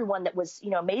have everyone that was,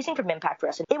 amazing from Impact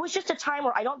Wrestling. It was just a time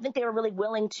where I don't think they were really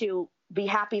willing to be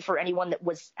happy for anyone that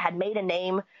had made a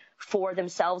name for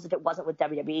themselves if it wasn't with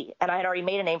WWE. And I had already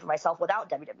made a name for myself without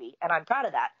WWE, and I'm proud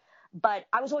of that. But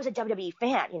I was always a WWE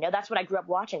fan. That's what I grew up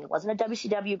watching. It wasn't a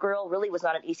WCW girl, really was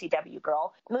not an ECW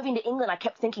girl. Moving to England, I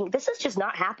kept thinking, this is just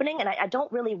not happening, and I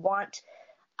don't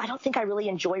think I really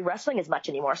enjoy wrestling as much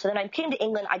anymore. So then I came to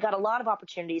England. I got a lot of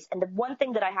opportunities. And the one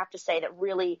thing that I have to say that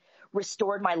really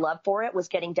restored my love for it was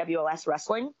getting WOS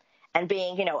wrestling and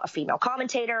being, a female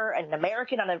commentator and an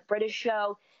American on a British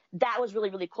show. That was really,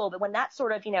 really cool. But when that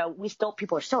sort of,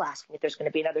 people are still asking if there's going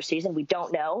to be another season. We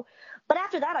don't know. But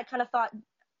after that, I kind of thought,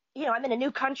 I'm in a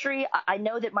new country. I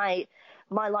know that my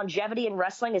longevity in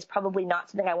wrestling is probably not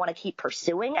something I want to keep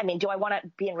pursuing. I mean, do I want to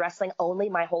be in wrestling only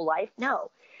my whole life?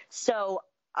 No. So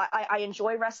I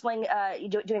enjoy wrestling,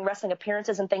 doing wrestling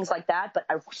appearances and things like that, but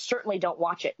I certainly don't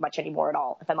watch it much anymore at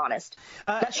all, if I'm honest.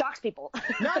 That shocks people.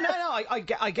 No, I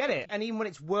get it. And even when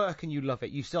it's work and you love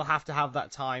it, you still have to have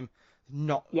that time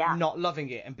not loving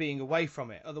it and being away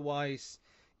from it. Otherwise,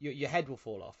 your head will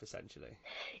fall off, essentially.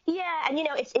 Yeah, and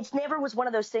it's never was one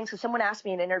of those things. Because someone asked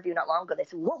me in an interview not long ago, they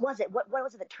said, "What was it? What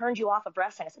was it that turned you off of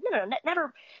wrestling?" I said, "No,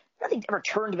 never. Nothing ever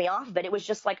turned me off of it. It was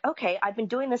just like, okay, I've been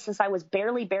doing this since I was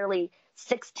barely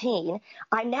 16.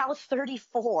 I'm now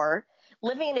 34,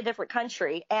 living in a different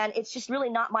country, and it's just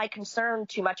really not my concern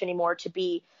too much anymore to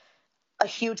be a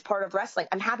huge part of wrestling.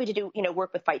 I'm happy to do,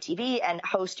 work with Fight TV and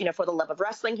host, For the Love of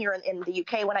Wrestling here in the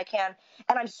UK when I can.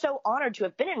 And I'm so honored to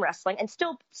have been in wrestling and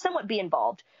still somewhat be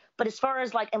involved. But as far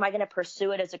as am I going to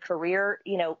pursue it as a career,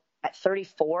 at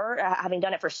 34, having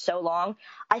done it for so long,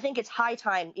 I think it's high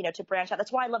time, to branch out.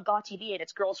 That's why I love GAW TV, and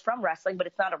it's girls from wrestling, but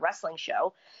it's not a wrestling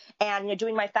show. And,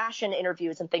 doing my fashion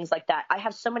interviews and things like that. I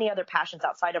have so many other passions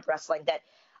outside of wrestling that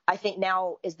I think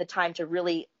now is the time to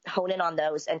really hone in on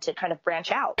those and to kind of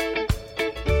branch out.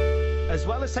 As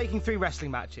well as taking 3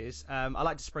 wrestling matches, I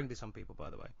like to spring this on people,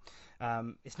 by the way.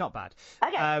 It's not bad.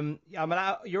 Okay.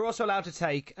 You're also allowed to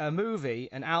take a movie,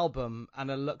 an album,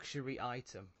 and a luxury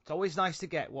item. It's always nice to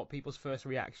get what people's first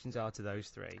reactions are to those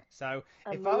 3. So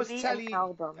if I was to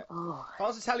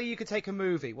tell you you could take a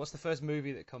movie, what's the first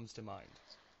movie that comes to mind?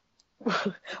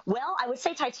 Well, I would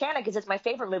say Titanic because it's my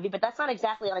favorite movie, but that's not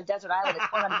exactly on a desert island.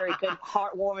 It's not a very good,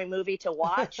 heartwarming movie to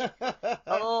watch. Either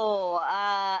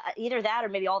that or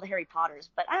maybe all the Harry Potters.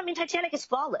 But I mean, Titanic is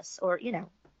flawless, or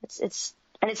it's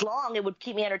long. It would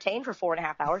keep me entertained for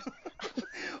 4.5 hours.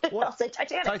 I'll say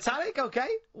Titanic. Titanic, okay.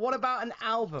 What about an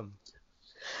album?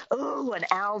 Oh, an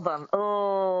album.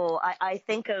 Oh, I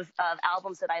think of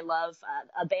albums that I love.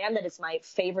 A band that is my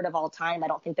favorite of all time. I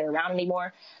don't think they're around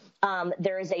anymore.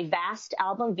 There is a VAST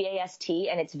album, V-A-S-T,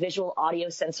 and it's Visual Audio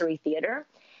Sensory Theater.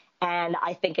 And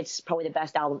I think it's probably the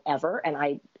best album ever, and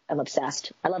I am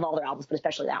obsessed. I love all their albums, but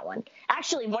especially that one.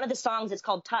 Actually, one of the songs is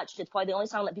called Touched. It's probably the only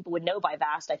song that people would know by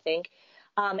VAST, I think.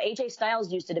 AJ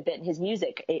Styles used it a bit in his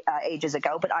music ages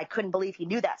ago, but I couldn't believe he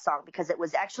knew that song because it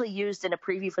was actually used in a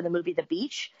preview for the movie The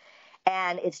Beach.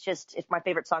 And it's my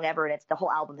favorite song ever. And the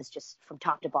whole album is just from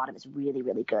top to bottom is really,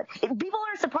 really good. People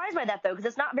aren't surprised by that though, because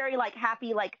it's not very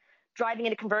happy, driving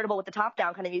in a convertible with the top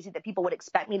down kind of music that people would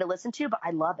expect me to listen to. But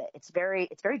I love it. It's very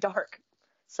dark.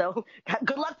 So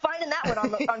good luck finding that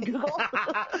one on Google.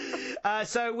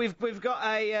 So we've got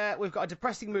a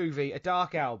depressing movie, a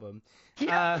dark album.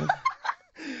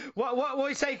 What do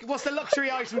you say? What's the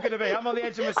luxury item going to be? I'm on the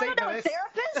edge of my seat for this.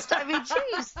 Therapist? I mean,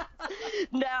 jeez.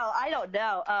 No, I don't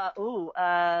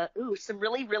know. Some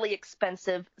really, really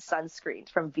expensive sunscreens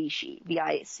from Vichy,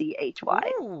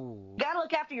 V-I-C-H-Y. Ooh. Gotta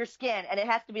look after your skin, and it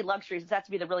has to be luxuries. It has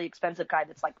to be the really expensive kind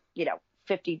that's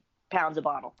 50 pounds a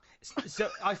bottle. So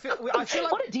I feel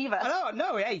like what a diva.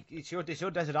 No, hey, it's your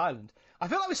desert island. I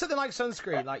feel like with something like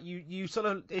sunscreen, you sort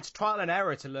of, it's trial and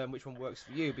error to learn which one works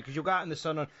for you, because you'll go out in the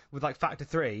sun with factor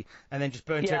 3 and then just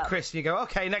burn to a crisp. You go,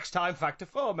 okay, next time factor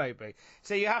 4 maybe.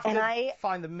 So you have to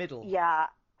find the middle. Yeah.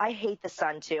 I hate the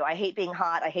sun too. I hate being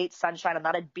hot. I hate sunshine. I'm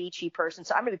not a beachy person,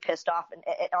 so I'm gonna be pissed off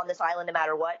on this island no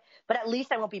matter what. But at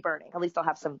least I won't be burning. At least I'll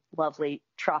have some lovely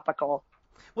tropical.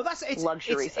 Well,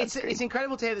 luxury. It's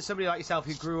incredible to hear that somebody like yourself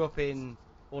who grew up in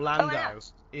Orlando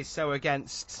is so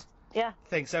against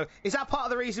things. So is that part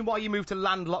of the reason why you moved to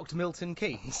landlocked Milton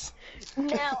Keynes?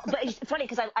 No, but it's funny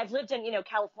because I've lived in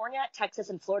California, Texas,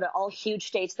 and Florida, all huge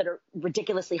states that are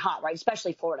ridiculously hot, right?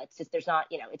 Especially Florida.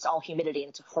 It's all humidity and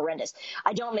it's horrendous.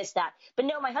 I don't miss that. But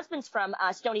no, my husband's from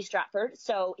Stony Stratford,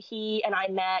 so he and I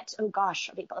met I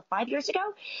think about 5 years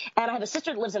ago. And I have a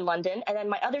sister that lives in London, and then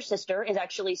my other sister is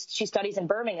she studies in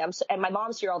Birmingham, and my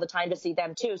mom's here all the time to see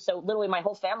them too. So literally my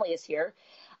whole family is here.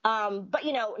 But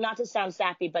not to sound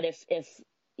sappy, but if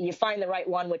you find the right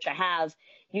one, which I have,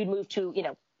 you'd move to,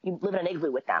 you live in an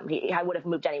igloo with them. I would have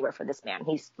moved anywhere for this man.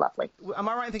 He's lovely. Am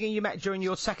I right in thinking you met during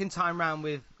your second time round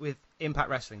with Impact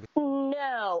Wrestling?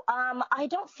 No, I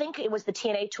don't think it was the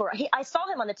TNA tour. I saw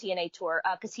him on the TNA tour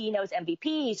because he knows MVP.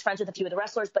 He's friends with a few of the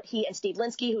wrestlers, but he and Steve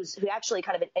Linsky, who actually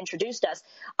kind of introduced us.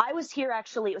 I was here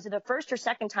actually. It was the first or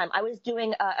second time. I was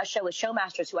doing a show with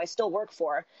Showmasters, who I still work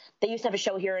for. They used to have a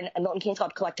show here in Milton Keynes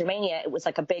called Collector Mania. It was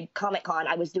like a big Comic Con.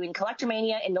 I was doing Collector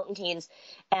Mania in Milton Keynes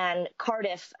and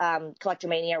Cardiff Collector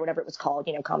Mania or whatever it was called,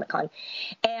 Comic Con.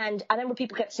 And I remember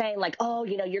people kept saying oh,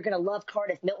 you're going to love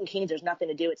Cardiff. Milton Keynes, there's nothing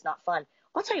to do. It's not fun.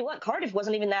 I'll tell you what, Cardiff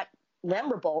wasn't even that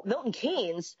memorable. Milton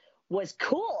Keynes was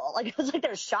cool. It was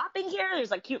there's shopping here.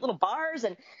 There's cute little bars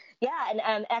and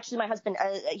actually my husband,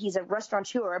 he's a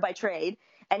restaurateur by trade,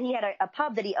 and he had a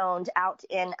pub that he owned out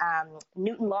in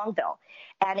Newton Longville,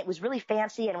 and it was really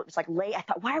fancy, and it was late. I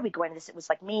thought, why are we going to this? It was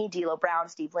me, D'Lo Brown,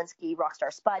 Steve Linsky,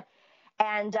 Rockstar Spud.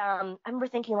 And I remember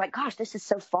thinking, gosh, this is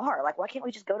so far. Why can't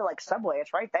we just go to Subway?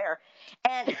 It's right there.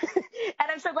 And and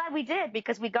I'm so glad we did,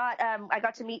 because I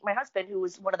got to meet my husband, who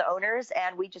was one of the owners,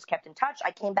 and we just kept in touch.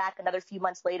 I came back another few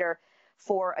months later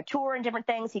for a tour and different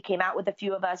things. He came out with a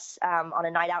few of us on a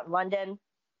night out in London,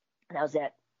 and that was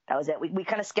it. We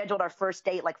kind of scheduled our first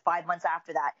date 5 months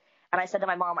after that. And I said to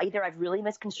my mom, either I've really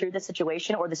misconstrued the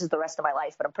situation or this is the rest of my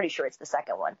life, but I'm pretty sure it's the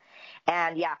second one.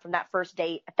 And yeah, from that first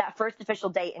official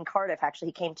date in Cardiff, actually,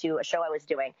 he came to a show I was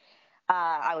doing.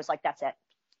 I was like, that's it.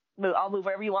 I'll move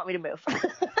wherever you want me to move.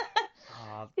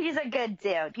 He's a good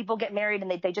dude. People get married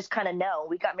and they just kind of know.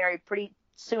 We got married pretty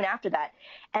soon after that.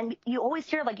 And you always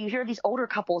hear, you hear these older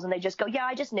couples and they just go, yeah,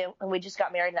 I just knew. And we just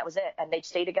got married and that was it. And they'd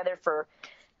stay together for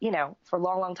a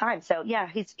long, long time. So yeah,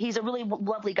 he's a really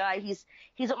lovely guy. He's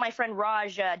what my friend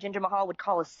Raj Jinder Mahal would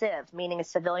call a civ, meaning a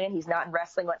civilian. He's not in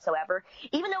wrestling whatsoever.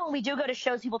 Even though when we do go to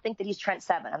shows, people think that he's Trent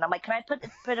Seven, and I'm like, can I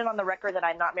put it on the record that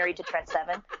I'm not married to Trent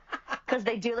Seven? Because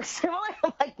they do look similar.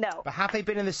 I'm like, no. But have they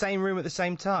been in the same room at the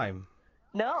same time?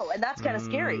 No, and that's kind of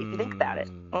scary if you think about it.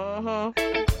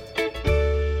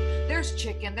 There's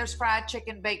chicken. There's fried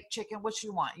chicken, baked chicken. What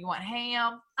you want? You want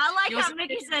ham? I like how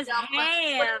Mickey says ham. What do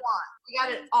you want? We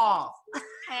got it all.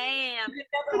 Ham.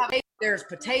 There's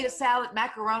potato salad,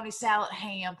 macaroni salad,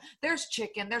 ham. There's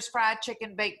chicken. There's fried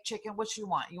chicken, baked chicken. What you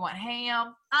want? You want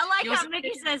ham? I like You want how some Mickey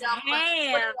chicken says dumplings? What do you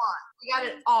ham. want? We got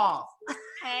it all.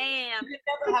 Ham. You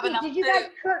never have enough Did you guys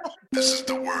food. cook? This is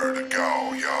the word to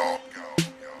go, yo.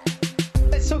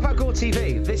 Let's talk about Gore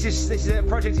TV. This is a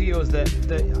project of yours that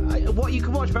what you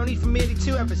can watch, but only for merely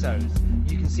 2 episodes.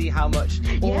 You can see how much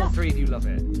all 3 of you love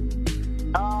it.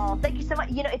 Oh, thank you so much.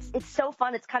 You know, it's so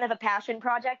fun. It's kind of a passion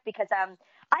project because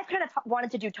I've kind of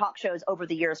wanted to do talk shows over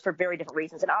the years for very different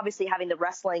reasons. And obviously having the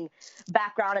wrestling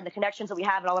background and the connections that we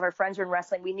have and all of our friends are in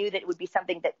wrestling, we knew that it would be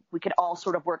something that we could all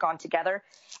sort of work on together.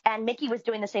 And Mickey was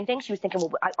doing the same thing. She was thinking,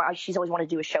 well, she's always wanted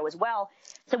to do a show as well.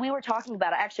 So we were talking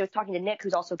about it. Actually, I was talking to Nick,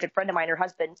 who's also a good friend of mine, her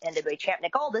husband, NWA champ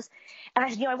Nick Aldis. And I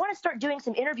said, I want to start doing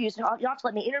some interviews. And you'll have to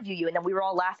let me interview you. And then we were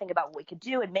all laughing about what we could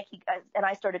do. And Mickey and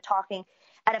I started talking.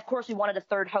 And, of course, we wanted a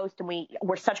third host, and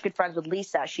we're such good friends with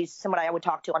Lisa. She's someone I would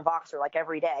talk to on Voxer, like,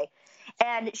 every day.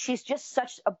 And she's just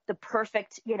such the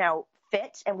perfect,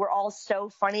 fit, and we're all so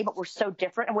funny, but we're so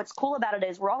different. And what's cool about it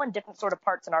is we're all in different sort of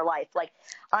parts in our life. Like,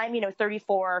 I'm,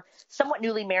 34, somewhat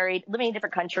newly married, living in a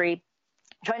different country,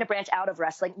 trying to branch out of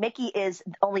wrestling. Mickey is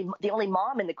the only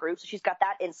mom in the group, so she's got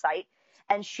that insight.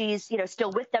 And she's,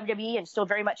 still with WWE and still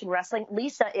very much in wrestling.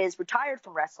 Lisa is retired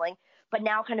from wrestling, but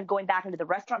now kind of going back into the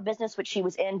restaurant business, which she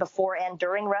was in before and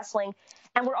during wrestling.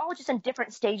 And we're all just in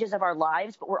different stages of our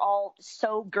lives, but we're all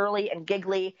so girly and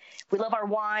giggly. We love our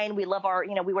wine. We love our,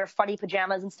 we wear funny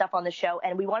pajamas and stuff on the show.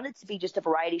 And we wanted it to be just a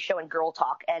variety show and girl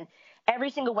talk. And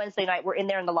every single Wednesday night, we're in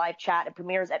there in the live chat. It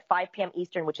premieres at 5 p.m.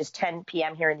 Eastern, which is 10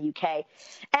 p.m. here in the UK.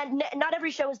 And not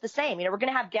every show is the same. We're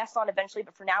going to have guests on eventually,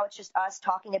 but for now, it's just us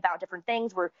talking about different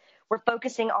things. We're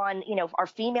focusing on, our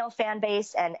female fan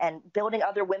base and building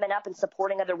other women up and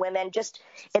supporting other women. Just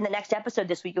in the next episode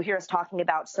this week, you'll hear us talking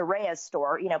about Saraya's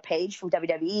store, Paige from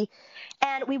WWE.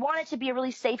 And we want it to be a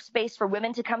really safe space for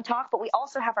women to come talk, but we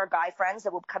also have our guy friends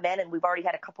that will come in, and we've already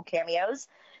had a couple cameos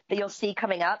that you'll see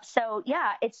coming up. So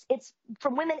yeah, it's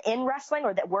from women in wrestling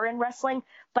or that were in wrestling,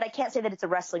 but I can't say that it's a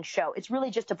wrestling show. It's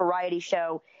really just a variety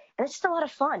show, and it's just a lot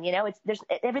of fun.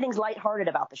 Everything's lighthearted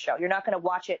about the show. You're not going to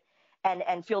watch it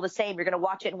and feel the same. You're going to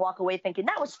watch it and walk away thinking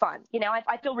that was fun.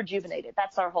 I feel rejuvenated.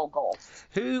 That's our whole goal.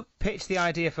 Who pitched the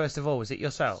idea first of all? Was it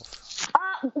yourself?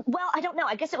 Well, I don't know.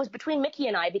 I guess it was between Mickey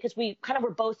and I, because we kind of were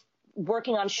both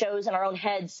working on shows in our own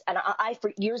heads. And I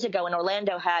for years ago in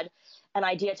Orlando had an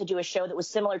idea to do a show that was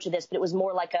similar to this, but it was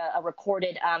more like a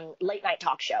recorded late night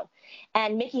talk show.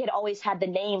 And Mickey had always had the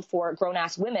name for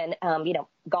grown-ass women,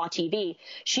 GAW TV.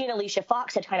 She and Alicia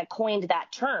Fox had kind of coined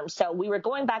that term. So we were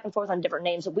going back and forth on different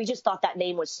names, but we just thought that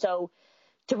name was so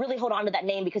to really hold on to that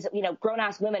name because,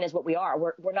 grown-ass women is what we are.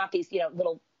 We're not these,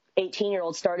 little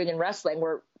 18-year-olds started in wrestling.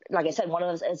 We're, like I said, one of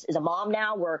us is a mom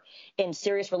now. We're in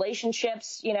serious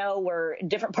relationships, we're in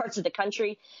different parts of the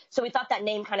country. So we thought that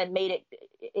name kind of made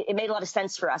a lot of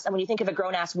sense for us. And when you think of a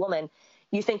grown-ass woman,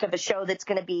 you think of a show that's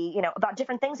going to be, about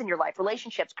different things in your life,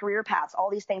 relationships, career paths, all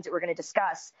these things that we're going to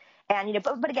discuss. And,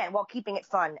 but again, while keeping it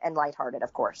fun and lighthearted,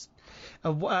 of course.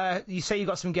 You say you've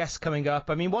got some guests coming up.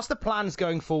 I mean, what's the plans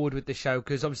going forward with the show?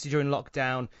 Because obviously during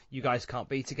lockdown, you guys can't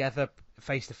be together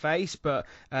face to face, but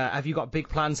have you got big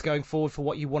plans going forward for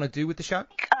what you want to do with the show?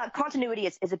 Continuity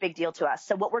is a big deal to us.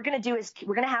 So what we're going to do is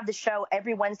we're going to have the show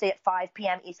every Wednesday at 5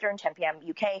 p.m. Eastern, 10 p.m.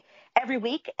 UK every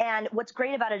week. And what's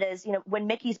great about it is, when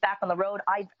Mickey's back on the road,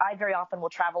 I very often will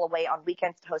travel away on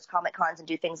weekends to host Comic Cons and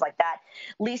do things like that.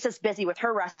 Lisa's busy with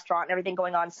her restaurant and everything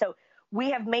going on. So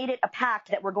we have made it a pact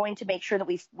that we're going to make sure that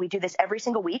we do this every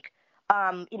single week.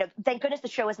 Thank goodness the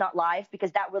show is not live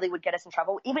because that really would get us in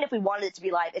trouble. Even if we wanted it to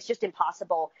be live, it's just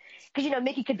impossible because,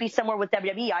 Mickey could be somewhere with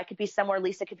WWE. I could be somewhere.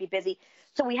 Lisa could be busy.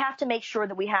 So we have to make sure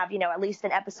that we have, at least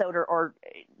an episode or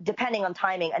depending on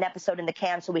timing, an episode in the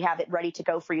can. So we have it ready to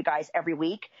go for you guys every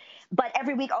week. But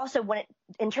every week also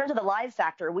in terms of the live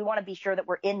factor, we want to be sure that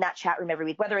we're in that chat room every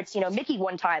week, whether it's, Mickey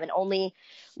one time and only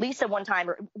Lisa one time,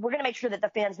 or we're going to make sure that the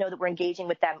fans know that we're engaging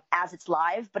with them as it's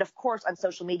live, but of course on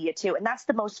social media too. And that's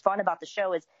the most fun about the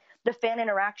show is the fan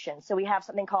interaction. So we have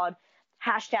something called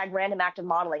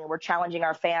 #RandomActOfModeling, and we're challenging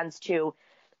our fans to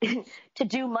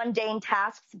do mundane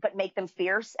tasks but make them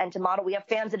fierce and to model. We have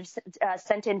fans that have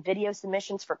sent in video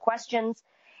submissions for questions,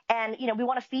 and we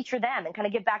want to feature them and kind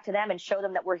of give back to them and show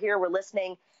them that we're here, we're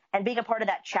listening, and being a part of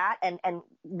that chat and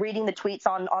reading the tweets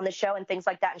on the show and things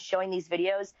like that and showing these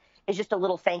videos is just a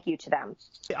little thank you to them.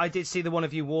 I did see the one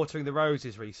of you watering the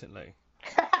roses recently.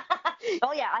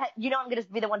 Oh, yeah. I'm going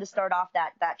to be the one to start off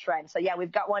that trend. So, yeah,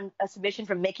 we've got a submission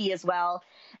from Mickey as well.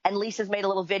 And Lisa's made a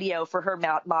little video for her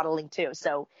modeling, too.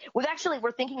 So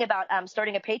we're thinking about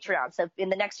starting a Patreon. So in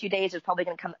the next few days, there's probably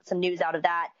going to come some news out of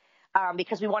that.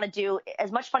 because we want to do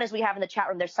as much fun as we have in the chat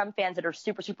room. There's some fans that are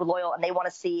super, super loyal, and they want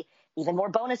to see even more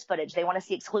bonus footage. They want to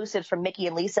see exclusives from Mickey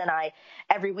and Lisa and I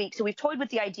every week. So we've toyed with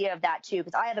the idea of that, too,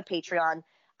 because I have a Patreon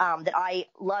that I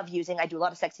love using. I do a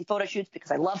lot of sexy photo shoots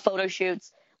because I love photo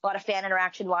shoots, a lot of fan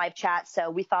interaction, live chat. So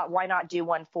we thought, why not do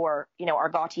one for, our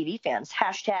GAW TV fans?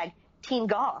 Hashtag Team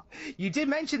GAW. You did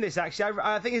mention this, actually.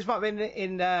 I think it's might have been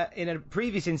in a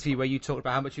previous interview where you talked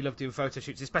about how much you love doing photo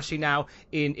shoots, especially now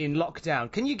in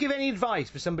lockdown. Can you give any advice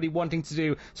for somebody wanting to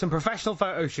do some professional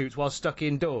photo shoots while stuck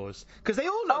indoors? Because they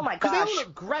all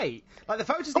look great. Like the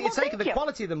photos that you're taking, the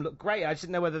quality of them look great. I just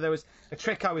didn't know whether there was a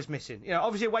trick I was missing.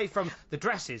 Obviously away from the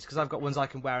dresses, because I've got ones I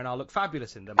can wear and I'll look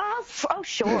fabulous in them. Oh,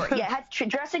 sure. Yeah,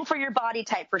 dressing for your body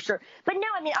type for sure. But no,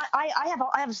 I mean,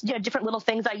 I have different little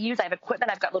things I use. I have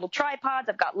equipment. I've got little tripods.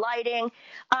 I've got lighting.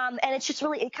 And it's just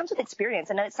really, it comes with experience.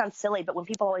 I know it sounds silly, but when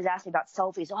people always ask me about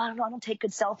selfies, I don't take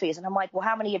good selfies. And I'm like, well,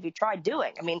 how many have you tried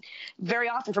doing? I mean, very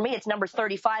often for me, it's number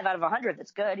 35 out of 100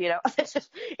 that's good,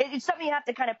 It's something you have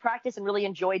to kind of practice and really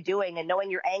enjoy doing, and knowing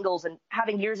your angles and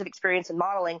having years of experience in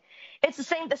modeling. It's the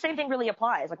same thing really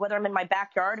applies. Like whether I'm in my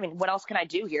backyard, I mean, what else can I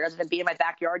do here other than be in my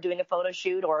backyard doing a photo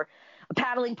shoot or a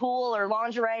paddling pool or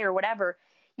lingerie or whatever?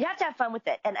 You have to have fun with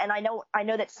it. And I know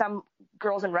that some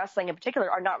girls in wrestling in particular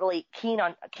are not really keen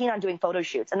on doing photo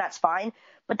shoots, and that's fine.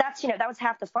 But that's, that was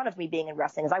half the fun of me being in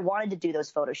wrestling, is I wanted to do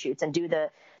those photo shoots and do the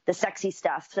sexy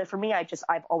stuff. So for me,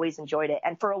 I've always enjoyed it.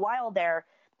 And for a while there,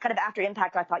 kind of after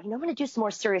Impact, I thought, I'm going to do some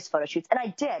more serious photo shoots. And I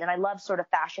did. And I love sort of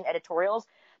fashion editorials.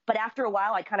 But after a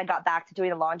while, I kind of got back to doing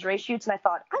the lingerie shoots, and I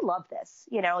thought, I love this.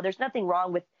 There's nothing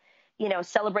wrong with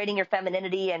celebrating your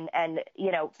femininity and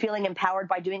feeling empowered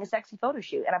by doing a sexy photo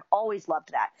shoot. And I've always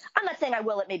loved that. I'm not saying I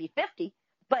will at maybe 50,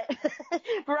 but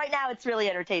right now it's really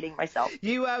entertaining myself.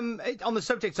 You, on the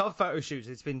subject of photo shoots,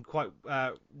 it's been quite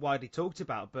widely talked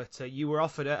about, but you were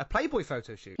offered a Playboy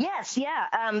photo shoot. Yes, yeah.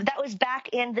 That was back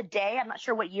in the day. I'm not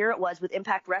sure what year it was with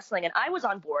Impact Wrestling, and I was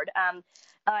on board.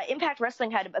 Impact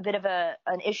Wrestling had a bit of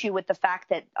an issue with the fact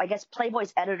that I guess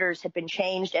Playboy's editors had been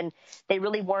changed, and they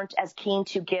really weren't as keen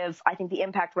to give, I think, the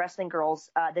Impact Wrestling girls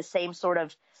the same sort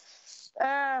of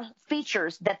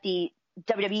features that the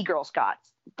WWE girls got.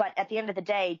 But at the end of the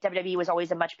day, WWE was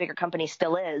always a much bigger company,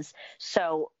 still is.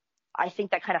 So I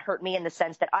think that kind of hurt me in the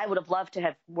sense that I would have loved to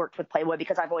have worked with Playboy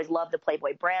because I've always loved the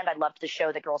Playboy brand. I loved the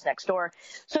show, The Girls Next Door.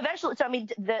 So eventually,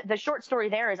 the short story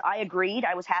there is I agreed.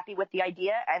 I was happy with the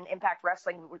idea, and Impact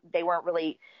Wrestling, they weren't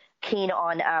really keen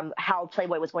on how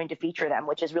Playboy was going to feature them,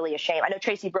 which is really a shame. I know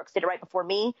Tracy Brooks did it right before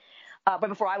me, but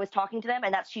before I was talking to them,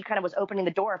 and she kind of was opening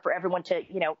the door for everyone to,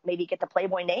 maybe get the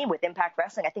Playboy name with Impact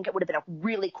Wrestling. I think it would have been a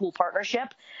really cool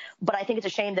partnership, but I think it's a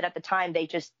shame that at the time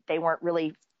they weren't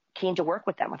really keen to work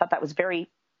with them. I thought that was very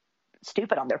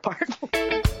stupid on their part.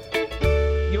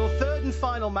 Your third and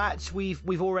final match,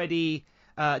 we've already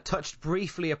touched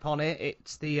briefly upon it.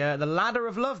 It's the Ladder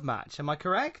of Love match. Am I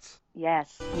correct?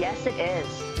 Yes, it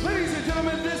is. Ladies and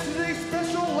gentlemen, this is a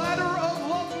special Ladder of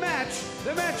Love match.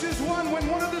 The match is won when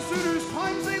one of the suitors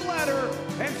climbs a ladder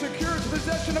and secures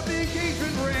possession of the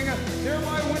engagement ring,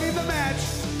 thereby winning the match.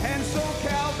 And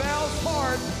SoCal Val's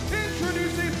Heart,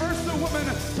 introducing first the woman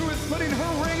who is putting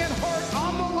her ring and heart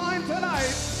on the line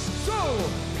tonight,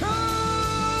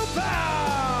 SoCal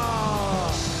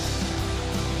Val!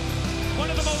 One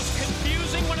of the most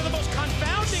confusing, one of the most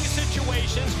confounding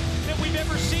situations that we've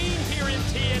ever seen here in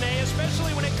TNA,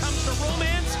 especially when it comes to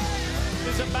romance,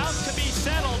 is about to be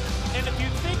settled. And if you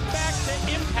think back to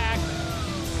Impact,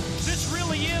 this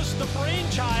really is the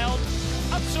brainchild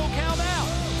of SoCal Val.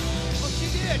 Well, she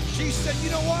did. She said, you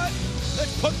know what?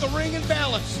 Let's put the ring in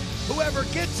balance. Whoever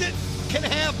gets it can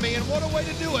have me. And what a way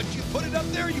to do it. You put it up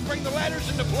there, you bring the ladders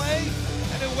into play,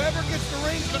 and whoever gets the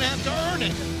ring's going to have to earn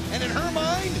it. And in her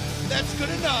mind, that's good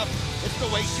enough. It's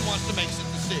the way she wants to make the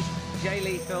decision. Jay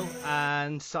Lethal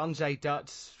and Sanjay Dutt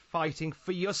fighting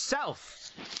for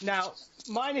yourself. Now,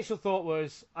 my initial thought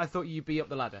was, I thought you'd be up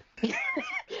the ladder.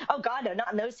 Oh God, no,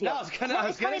 not in those heels. No, I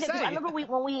was going to say. I remember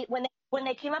when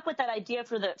they came up with that idea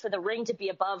for the ring to be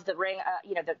above the ring,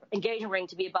 the engagement ring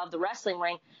to be above the wrestling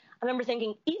ring. I remember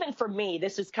thinking, even for me,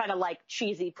 this is kind of like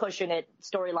cheesy pushing it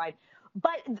storyline.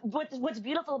 But what's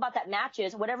beautiful about that match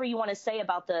is, whatever you want to say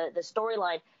about the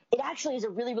storyline, it actually is a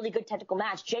really, really good technical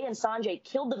match. Jay and Sanjay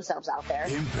killed themselves out there.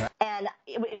 And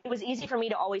it was easy for me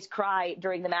to always cry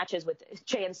during the matches with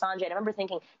Jay and Sanjay. And I remember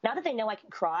thinking, now that they know I can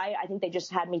cry, I think they just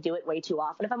had me do it way too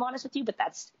often, if I'm honest with you, but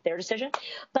that's their decision.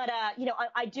 But,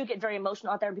 I do get very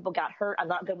emotional out there, and people got hurt. I'm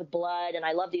not good with blood, and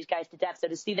I love these guys to death. So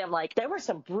to see them, there were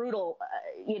some brutal,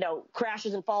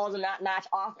 crashes and falls in that match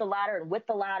off the ladder and with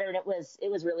the ladder, and it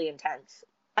was really intense.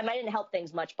 I didn't help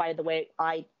things much by the way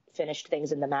I finished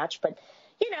things in the match. But,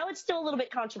 it's still a little bit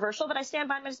controversial, but I stand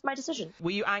by my decision.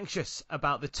 Were you anxious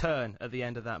about the turn at the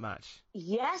end of that match?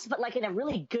 Yes, but like in a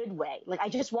really good way. Like I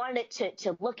just wanted it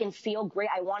to look and feel great.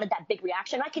 I wanted that big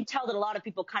reaction. I could tell that a lot of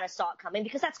people kind of saw it coming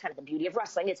because that's kind of the beauty of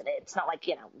wrestling, isn't it? It's not like,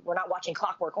 we're not watching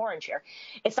Clockwork Orange here.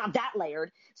 It's not that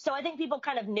layered. So I think people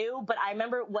kind of knew, but I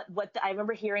remember I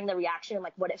remember hearing the reaction and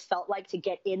like what it felt like to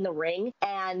get in the ring.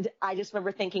 And I just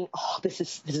remember thinking, oh, this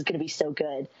is going to be so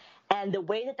good. And the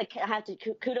way that I have to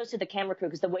kudos to the camera crew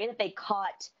because the way that they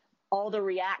caught all the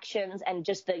reactions and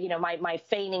just the, my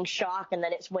feigning shock. And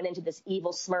then it went into this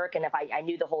evil smirk. And if I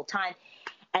knew the whole time.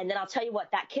 And then I'll tell you what,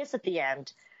 that kiss at the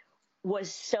end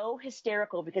was so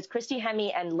hysterical because Christy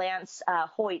Hemme and Lance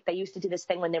Hoyt, they used to do this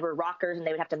thing when they were rockers and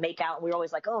they would have to make out. And we were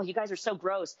always like, oh, you guys are so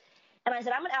gross. And I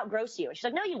said, I'm going to outgross you. And she's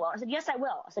like, no, you won't. I said, yes, I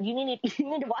will. I said, you need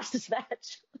to watch this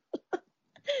match.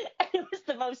 And it was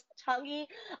the most tonguey,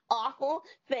 awful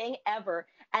thing ever.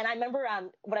 And I remember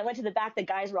when I went to the back, the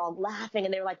guys were all laughing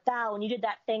and they were like, Val, when you did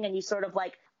that thing and you sort of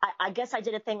like, I guess I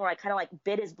did a thing where I kind of like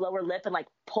bit his lower lip and like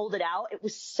pulled it out. It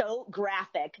was so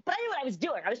graphic, but I knew what I was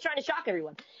doing. I was trying to shock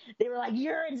everyone. They were like,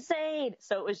 you're insane.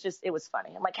 So it was funny.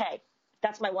 I'm like, hey,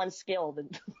 that's my one skill.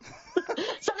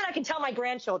 Something I can tell my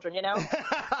grandchildren,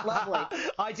 Lovely.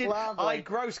 I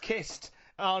gross kissed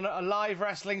on a live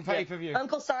wrestling pay-per-view.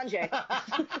 Uncle Sanjay.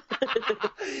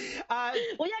 Well,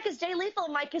 yeah, because Jay Lethal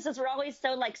and my kisses were always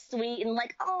so, like, sweet and,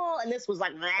 like, oh, and this was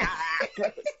like,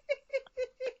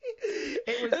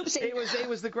 It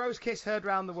was the gross kiss heard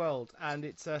around the world, and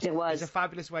it's a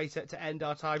fabulous way to end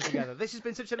our time together. This has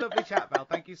been such a lovely chat, Val.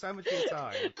 Thank you so much for your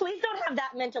time. Please don't have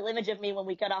that mental image of me when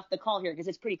we get off the call here, because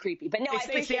it's pretty creepy. But no, I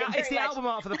appreciate it. It's the album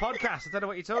art for the podcast. I don't know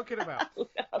what you're talking about.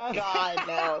 Oh, God,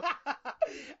 no.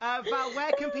 Val,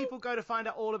 where can people go to find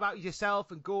out all about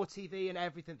yourself and Gore TV and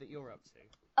everything that you're up to?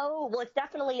 Oh, well, it's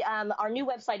definitely, our new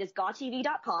website is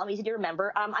GawTV.com, easy to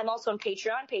remember. I'm also on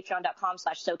Patreon,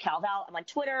 patreon.com/SoCalVal. I'm on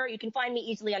Twitter. You can find me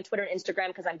easily on Twitter and Instagram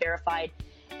because I'm verified.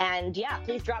 And yeah,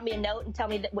 please drop me a note and tell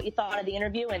me what you thought of the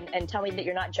interview and tell me that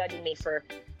you're not judging me for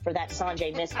that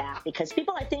Sanjay mishap because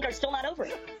people, I think, are still not over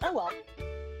it. Oh, well.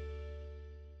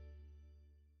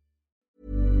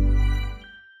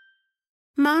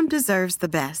 Mom deserves the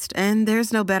best, and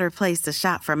there's no better place to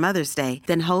shop for Mother's Day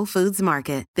than Whole Foods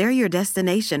Market. They're your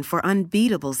destination for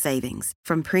unbeatable savings,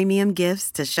 from premium gifts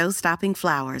to show-stopping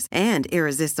flowers and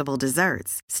irresistible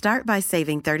desserts. Start by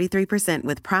saving 33%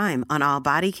 with Prime on all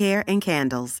body care and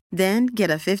candles. Then get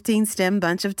a 15-stem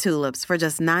bunch of tulips for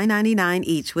just $9.99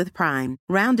 each with Prime.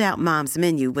 Round out Mom's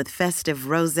menu with festive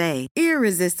rosé,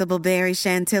 irresistible berry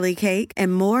chantilly cake,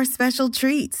 and more special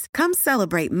treats. Come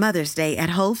celebrate Mother's Day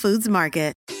at Whole Foods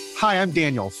Market. Hi, I'm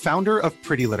Daniel, founder of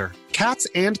Pretty Litter. Cats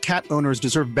and cat owners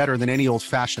deserve better than any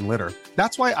old-fashioned litter.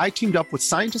 That's why I teamed up with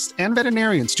scientists and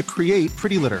veterinarians to create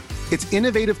Pretty Litter. Its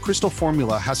innovative crystal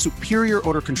formula has superior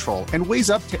odor control and weighs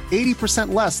up to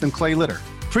 80% less than clay litter.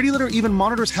 Pretty Litter even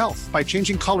monitors health by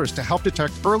changing colors to help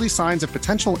detect early signs of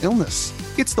potential illness.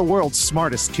 It's the world's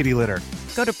smartest kitty litter.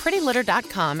 Go to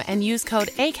prettylitter.com and use code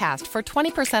ACAST for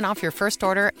 20% off your first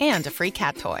order and a free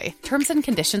cat toy. Terms and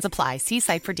conditions apply. See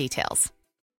site for details.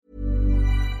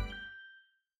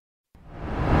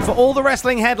 For all the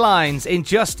wrestling headlines in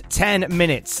just 10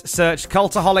 minutes, search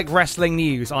Cultaholic Wrestling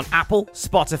News on Apple,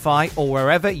 Spotify, or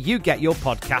wherever you get your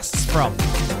podcasts from.